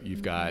 So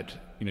you've got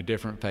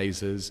different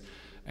phases,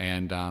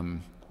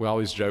 and we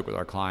always joke with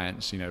our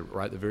clients.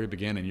 Right at the very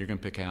beginning, you're going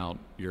to pick out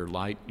your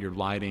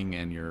lighting,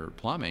 and your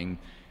plumbing,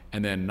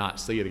 and then not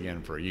see it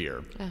again for a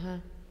year. Uh-huh.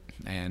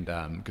 And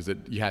because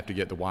you have to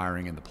get the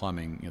wiring and the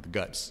plumbing, the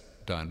guts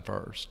done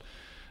first.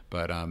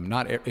 But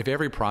if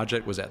every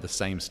project was at the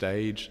same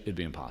stage, it'd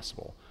be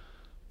impossible.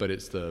 But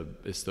it's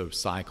the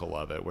cycle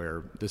of it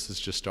where this is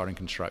just starting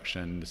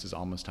construction, this is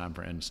almost time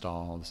for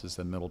install, this is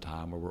the middle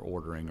time where we're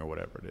ordering or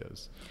whatever it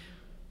is.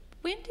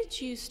 When did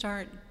you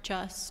start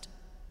just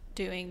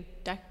doing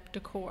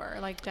decor,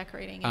 like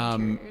decorating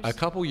interiors? A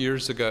couple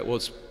years ago,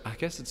 I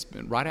guess it's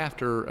been right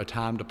after A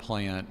Time to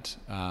Plant,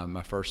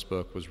 my first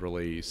book was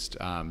released.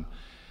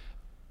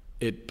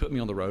 It put me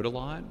on the road a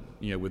lot,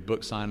 with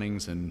book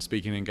signings and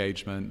speaking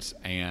engagements,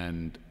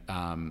 and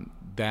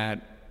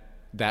that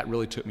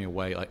really took me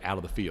away, like out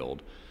of the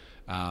field.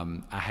 I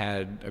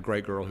had a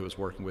great girl who was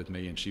working with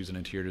me, and she was an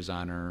interior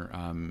designer,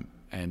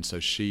 and so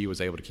she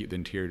was able to keep the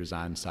interior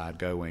design side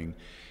going.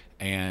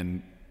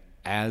 And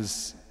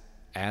as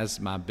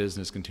my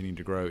business continued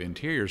to grow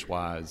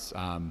interiors-wise,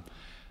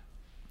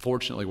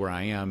 fortunately where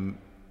I am,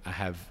 I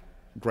have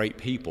great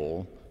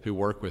people who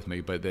work with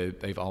me, but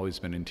they've always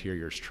been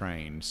interiors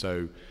trained.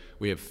 So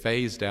we have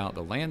phased out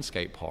the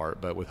landscape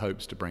part, but with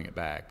hopes to bring it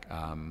back.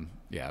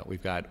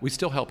 We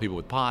still help people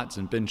with pots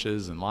and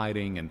benches and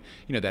lighting and,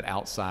 that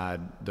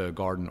outside the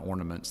garden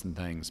ornaments and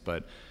things.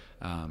 But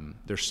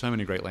there's so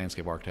many great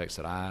landscape architects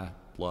that I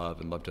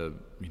love and love to,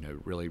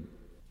 really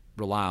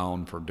rely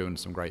on for doing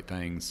some great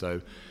things.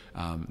 So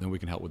then we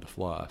can help with the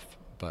fluff.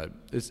 But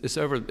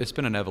it's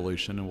been an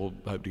evolution, and we'll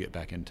hope to get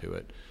back into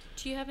it.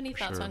 Do you have any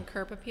thoughts on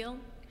curb appeal?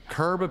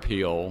 Curb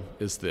appeal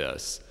is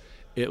this.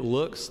 It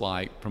looks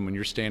like, from when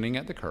you're standing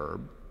at the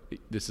curb,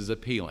 this is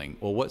appealing.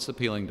 Well, what's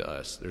appealing to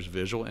us? There's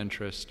visual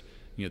interest.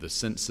 The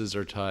senses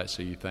are touched,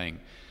 so you think,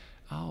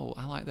 oh,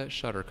 I like that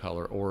shutter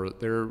color, or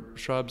their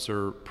shrubs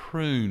are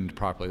pruned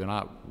properly. They're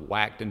not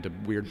whacked into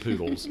weird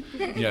poodles.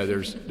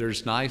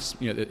 There's nice,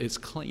 it's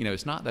clean.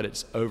 It's not that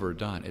it's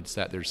overdone. It's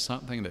that there's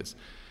something that's,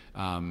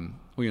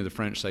 the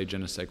French say je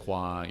ne sais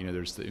quoi.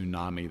 There's the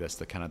umami. That's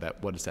the kind of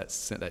that. What is that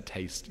scent? That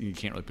taste? You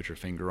can't really put your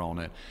finger on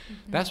it.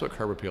 Mm-hmm. That's what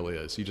curb appeal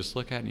is. You just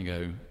look at it and you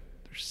go,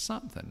 there's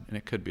something, and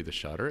it could be the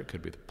shutter, it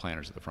could be the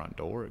planters at the front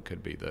door, it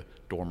could be the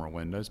dormer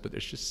windows, but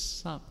there's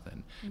just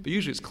something. Mm-hmm. But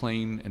usually it's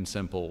clean and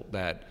simple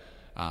that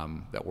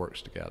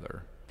works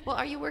together. Well,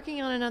 are you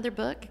working on another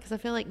book? Because I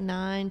feel like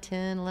 9,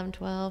 10, 11,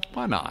 12.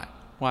 Why not?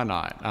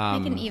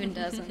 Make an even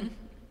dozen.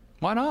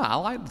 Why not? I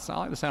like the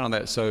sound of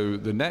that. So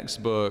the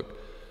next book,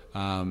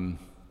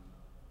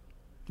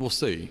 we'll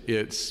see.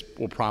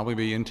 Will probably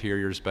be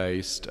interiors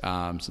based,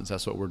 since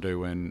that's what we're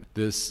doing.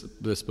 This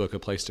book, A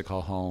Place to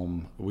Call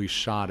Home, we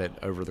shot it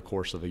over the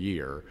course of a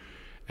year,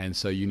 and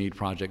so you need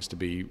projects to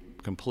be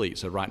complete.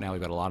 So right now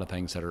we've got a lot of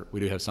things we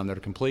do have some that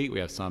are complete. We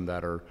have some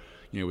that are,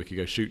 we could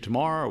go shoot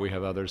tomorrow. Or we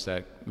have others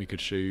that we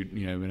could shoot,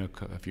 in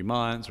a few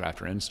months or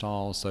after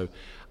install. So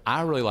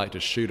I really like to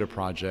shoot a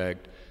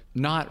project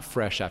not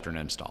fresh after an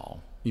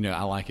install.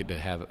 I like it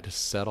to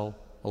settle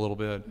a little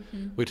bit.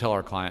 Mm-hmm. We tell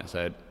our clients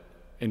that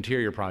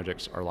interior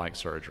projects are like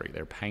surgery.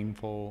 They're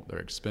painful, they're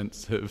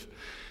expensive,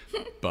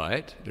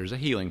 but there's a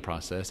healing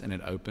process, and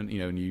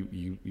and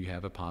you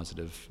have a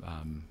positive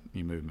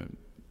movement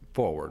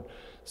forward.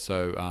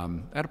 So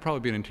that'll probably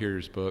be an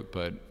interiors book,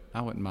 but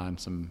I wouldn't mind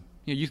some.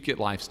 You get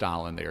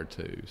lifestyle in there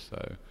too.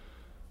 So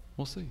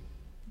we'll see.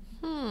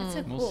 That's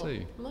so cool. We'll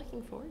see. I'm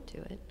looking forward to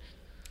it.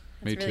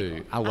 Me really too.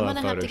 Cool. I love I'm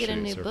gonna have to photo get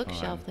a new shoots.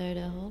 bookshelf though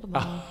to hold them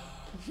all. I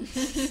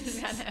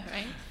know,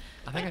 right?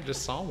 I think I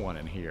just saw one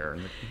in here.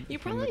 You in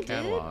probably the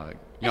catalog.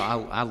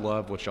 I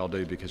love what y'all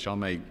do because y'all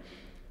make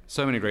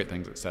so many great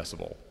things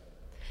accessible.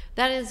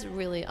 That is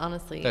really,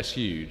 honestly, That's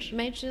huge.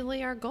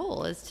 Majorly our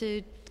goal is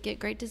to get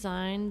great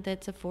design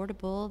that's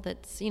affordable,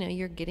 that's,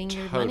 you're getting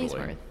your Totally. money's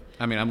worth.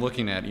 I mean, I'm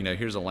looking at,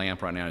 here's a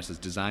lamp right now. It says,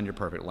 design your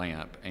perfect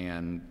lamp.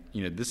 And,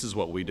 this is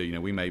what we do.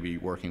 We may be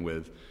working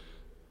with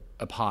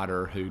a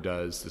potter who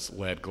does this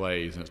lead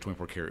glaze, and it's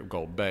 24 karat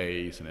gold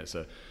base, and it's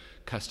a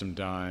custom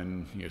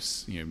done,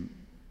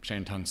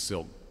 shantung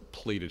silk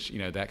pleated,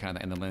 that kind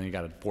of thing. And then you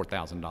got a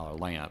 $4,000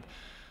 lamp.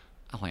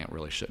 A lamp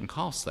really shouldn't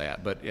cost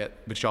that, but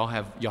y'all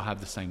have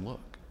the same look.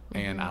 Mm-hmm.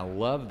 And I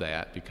love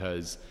that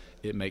because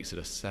it makes it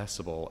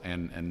accessible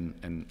and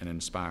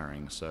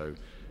inspiring. So,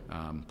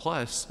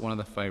 plus, one of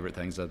the favorite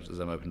things as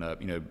I'm opening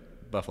up,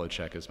 buffalo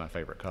check is my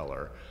favorite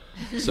color.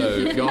 So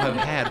y'all have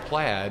had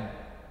plaid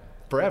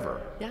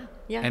forever. Yeah.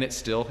 And it's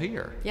still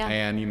here. Yeah.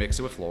 And you mix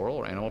it with floral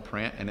or animal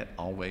print, and it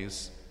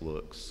always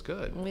looks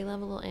good. We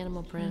love a little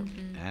animal print.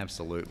 Mm-hmm.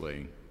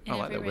 Absolutely. In I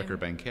like that every wicker room.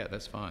 banquette.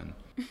 That's fun.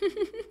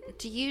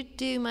 Do you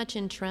do much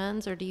in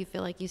trends, or do you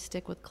feel like you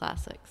stick with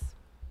classics?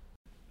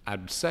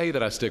 I'd say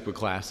that I stick with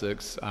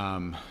classics.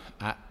 I'm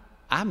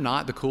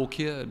not the cool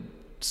kid,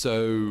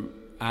 so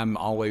I'm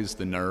always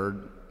the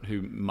nerd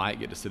who might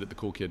get to sit at the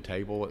cool kid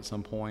table at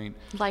some point.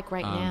 Like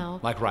right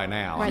now. Like right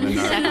now. Right I'm the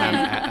this nerd,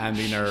 second. I'm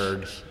the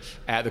nerd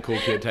at the cool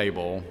kid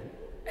table.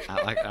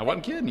 I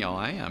wasn't kidding y'all,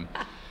 I am.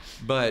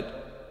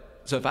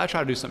 But, so if I try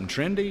to do something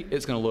trendy,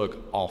 it's going to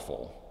look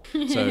awful.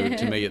 So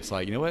to me, it's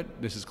like, you know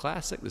what? This is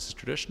classic, this is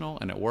traditional,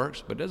 and it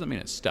works, but it doesn't mean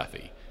it's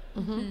stuffy.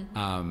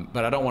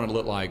 But I don't want it to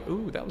look like,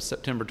 ooh, that was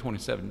September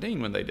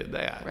 2017 when they did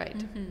that. Right.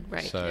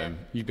 Right. So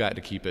you've got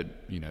to keep it,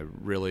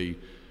 really,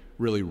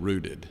 really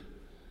rooted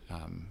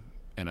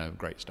in a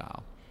great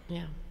style.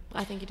 Yeah.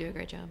 I think you do a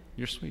great job.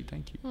 You're sweet,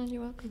 thank you.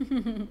 You're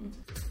welcome.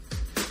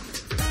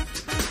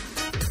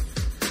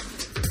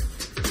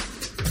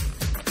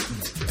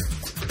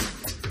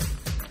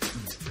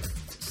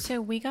 So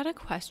we got a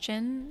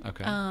question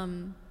Okay.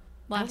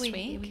 last we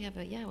week. have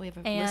a listener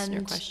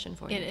And question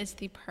for you. it is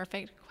the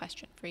perfect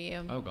question for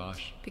you. Oh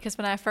gosh. Because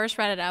when I first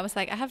read it, I was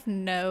like, I have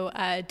no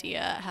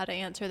idea how to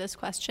answer this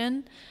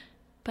question,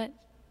 but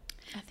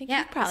I think you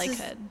probably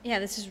could. Yeah,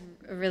 this is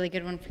a really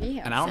good one for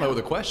you. And I don't know what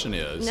the question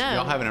is. No.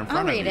 Y'all have it in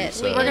front of read you. it.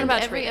 So. We We're gonna end about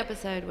to every read it.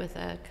 episode with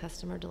a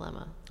customer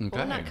dilemma. Well,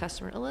 Okay. not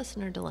customer, a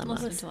listener dilemma.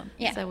 Listener dilemma.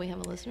 Yeah. So we have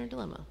a listener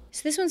dilemma.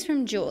 So this one's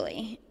from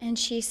Julie, and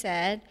she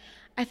said,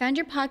 I found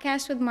your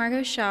podcast with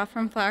Margot Shaw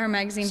from Flower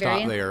Magazine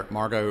Stop there.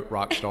 Margot,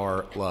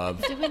 Rockstar,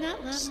 love. Do we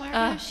not love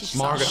Margot? She's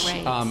Margot, so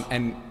great.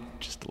 and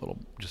just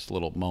a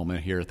little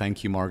moment here.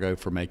 Thank you, Margot,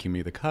 for making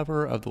me the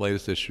cover of the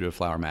latest issue of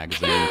Flower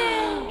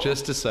Magazine.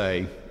 Just to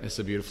say, it's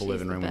a beautiful She's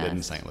living the room we did in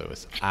best. St.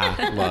 Louis.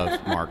 I love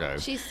Margot.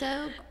 She's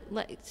so,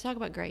 talk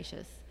about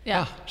gracious.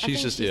 Yeah.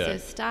 She's just she's so it.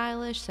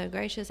 stylish, so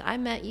gracious. I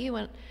met you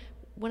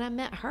when I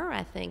met her,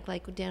 I think,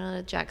 like down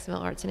at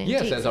Jacksonville Arts and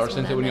Antiques. Yes, as is our when I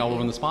Cynthia, when met y'all were you.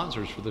 one of the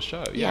sponsors for the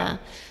show. Yeah.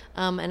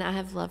 And I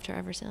have loved her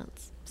ever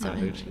since. So Oh,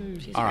 anyway, did you?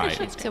 she's All great.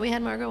 right. So we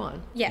had Margot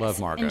on. Yes, Love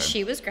Margot. and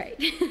she was great.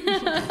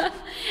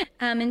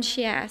 And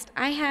she asked,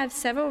 I have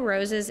several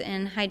roses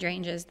and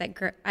hydrangeas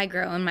that I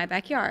grow in my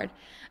backyard.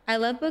 I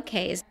love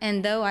bouquets,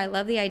 and though I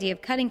love the idea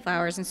of cutting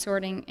flowers and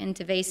sorting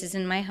into vases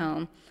in my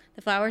home,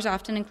 the flowers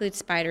often include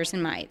spiders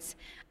and mites.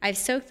 I've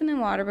soaked them in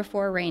water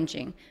before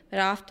arranging, but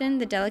often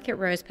the delicate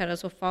rose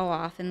petals will fall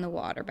off in the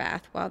water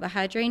bath, while the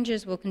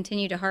hydrangeas will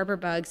continue to harbor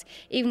bugs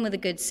even with a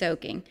good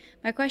soaking.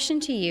 My question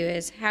to you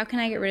is, how can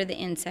I get rid of the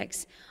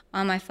insects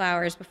on my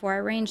flowers before I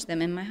arrange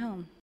them in my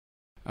home?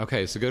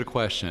 Okay, it's a good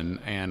question,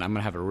 and I'm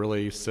going to have a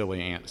really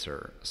silly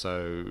answer.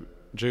 So,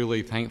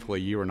 Julie, thankfully,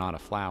 you are not a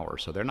flower,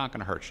 so they're not going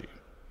to hurt you.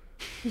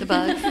 The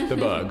bugs. The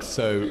bugs.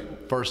 So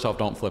first off,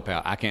 don't flip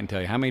out. I can't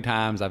tell you how many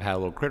times I've had a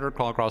little critter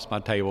crawl across my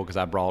table because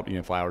I brought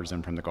flowers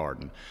in from the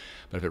garden.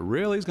 But if it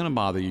really is going to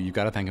bother you, you've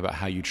got to think about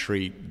how you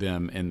treat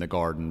them in the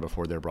garden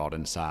before they're brought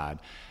inside.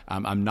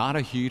 I'm not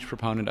a huge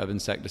proponent of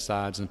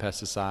insecticides and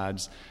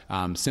pesticides,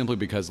 simply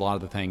because a lot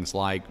of the things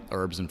like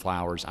herbs and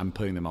flowers, I'm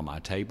putting them on my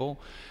table.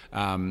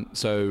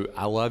 So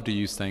I love to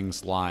use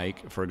things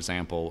like, for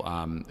example,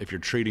 if you're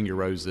treating your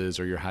roses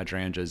or your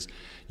hydrangeas,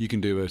 you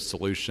can do a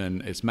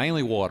solution. It's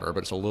mainly water,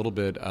 but it's a little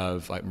bit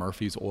of like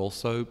Murphy's oil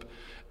soap.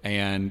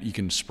 And you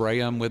can spray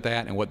them with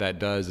that, and what that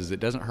does is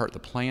it doesn't hurt the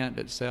plant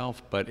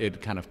itself, but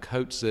it kind of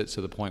coats it to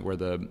the point where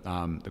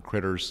the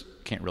critters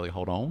can't really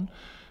hold on.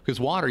 Because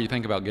water, you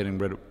think about getting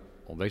rid of,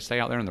 well, they stay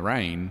out there in the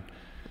rain.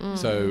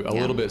 So a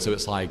little bit, so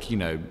it's like,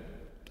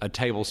 a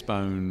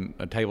tablespoon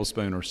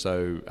or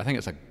so. I think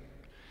it's like,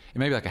 it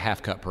may be like a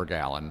half cup per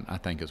gallon, I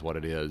think is what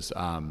it is.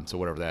 So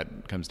whatever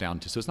that comes down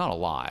to. So it's not a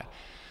lot.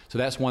 So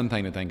that's one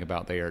thing to think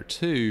about there.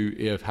 Two,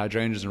 if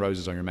hydrangeas and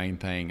roses are your main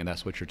thing and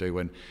that's what you're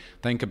doing,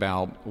 think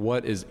about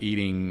what is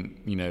eating,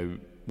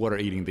 what are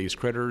eating these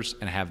critters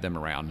and have them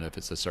around. And if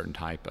it's a certain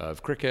type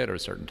of cricket or a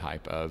certain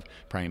type of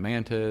praying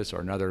mantis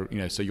or another,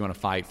 so you want to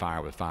fight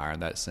fire with fire in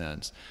that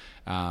sense.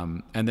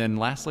 And then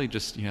lastly,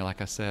 just,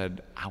 like I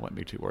said, I wouldn't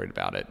be too worried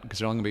about it because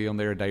they're only going to be on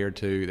there a day or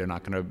two. They're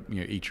not going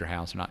to, eat your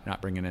house. They're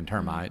not bringing in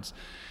termites.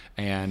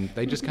 And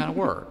they just kind of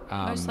work.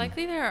 Most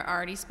likely there are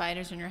already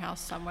spiders in your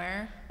house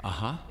somewhere.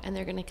 Uh-huh. And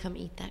they're going to come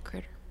eat that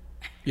critter.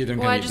 Yeah, they're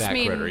Well, I going to eat just that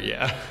mean- critter,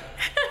 yeah.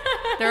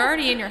 They're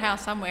already in your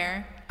house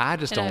somewhere. I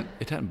just And don't,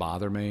 it doesn't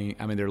bother me.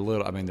 I mean,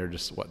 they're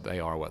just what they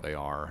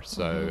are.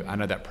 So I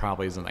know that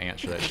probably isn't the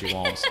answer that she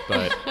wants,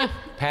 but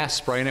past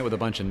spraying it with a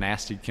bunch of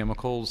nasty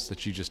chemicals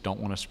that you just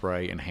don't want to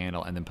spray and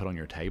handle and then put on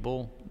your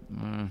table,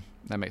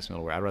 that makes me a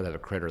little weird. I'd rather have a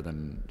critter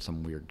than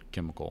some weird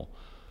chemical.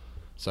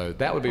 So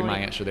that would be my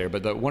answer there.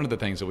 But one of the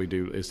things that we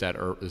do is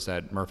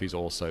that Murphy's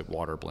oil soap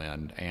water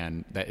blend,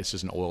 and that it's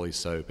just an oily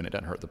soap, and it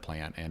doesn't hurt the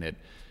plant, and it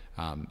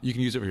you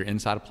can use it for your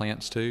inside of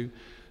plants too.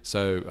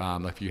 So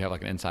if you have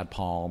like an inside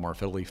palm or a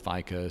fiddle leaf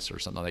ficus or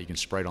something like that, you can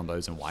spray it on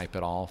those and wipe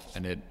it off,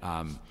 and it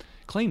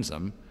cleans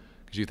them.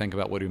 Because you think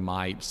about what do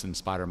mites and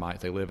spider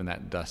mites, they live in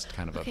that dust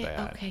kind of a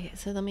bed. Okay,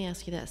 so let me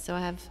ask you this. So I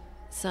have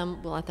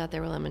some, well, I thought they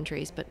were lemon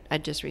trees, but I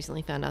just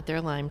recently found out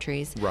they're lime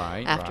trees.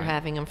 Right, After right.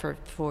 having them for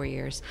 4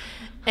 years.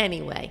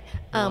 Anyway,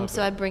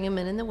 so I bring them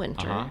in the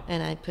winter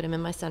and I put them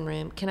in my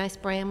sunroom. Can I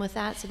spray them with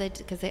that?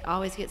 Because they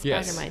always get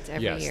spider mites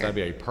every year. Yes, that'd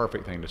be a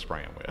perfect thing to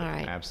spray them with. All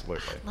right.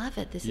 Absolutely. I love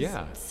it. This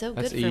Yeah, is so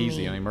good that's for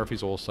easy. me. I mean,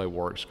 Murphy's Oil Soap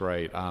works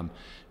great.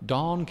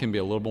 Dawn can be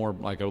a little more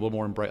like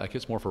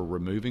it's more for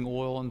removing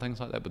oil and things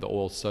like that. But the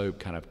oil soap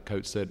kind of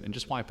coats it and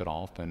just wipe it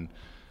off. And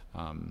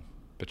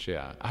but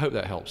yeah, I hope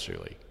that helps,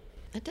 Julie.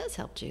 It does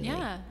help, Julie.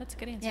 Yeah, that's a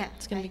good answer. Yeah,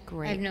 It's gonna be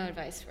great. I have no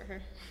advice for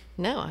her.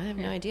 No, I have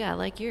no idea. I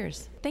like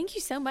yours. Thank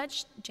you so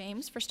much,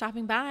 James, for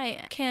stopping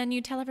by. Can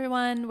you tell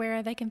everyone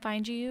where they can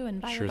find you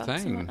and buy your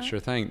books and whatnot? Sure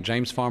thing.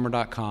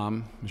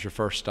 JamesFarmer.com is your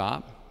first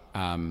stop.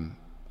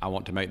 I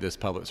want to make this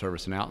public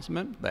service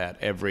announcement that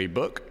every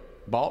book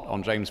bought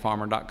on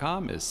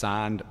JamesFarmer.com is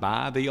signed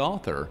by the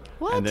author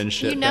What? and then You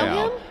shipped know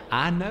out. him?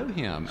 I know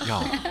him.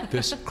 Y'all,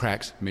 this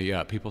cracks me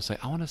up. People say,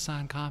 I want a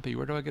signed copy.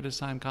 Where do I get a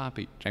signed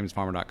copy?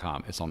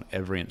 JamesFarmer.com. It's on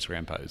every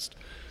Instagram post.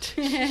 So,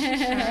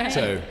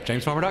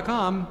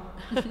 JamesFarmer.com.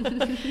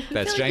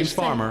 That's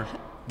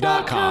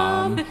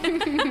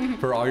JamesFarmer.com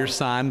for all your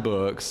signed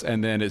books.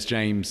 And then it's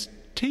James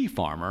T.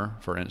 Farmer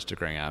for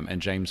Instagram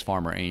and James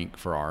Farmer Inc.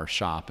 for our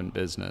shop and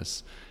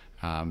business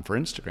for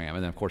Instagram. And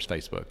then, of course,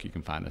 Facebook. You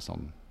can find us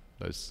on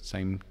those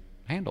same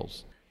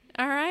handles.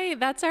 All right,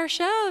 that's our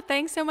show.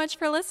 Thanks so much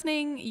for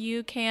listening.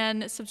 You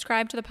can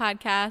subscribe to the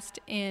podcast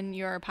in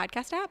your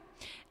podcast app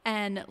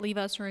and leave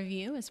us a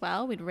review as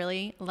well. We'd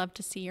really love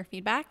to see your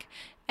feedback.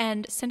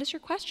 And send us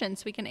your questions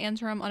so we can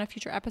answer them on a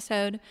future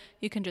episode.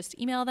 You can just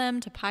email them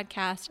to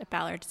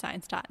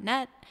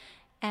podcast@ballarddesigns.net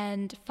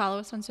and follow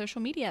us on social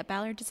media at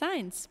Ballard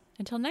Designs.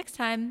 Until next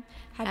time,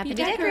 happy Happy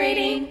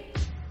decorating.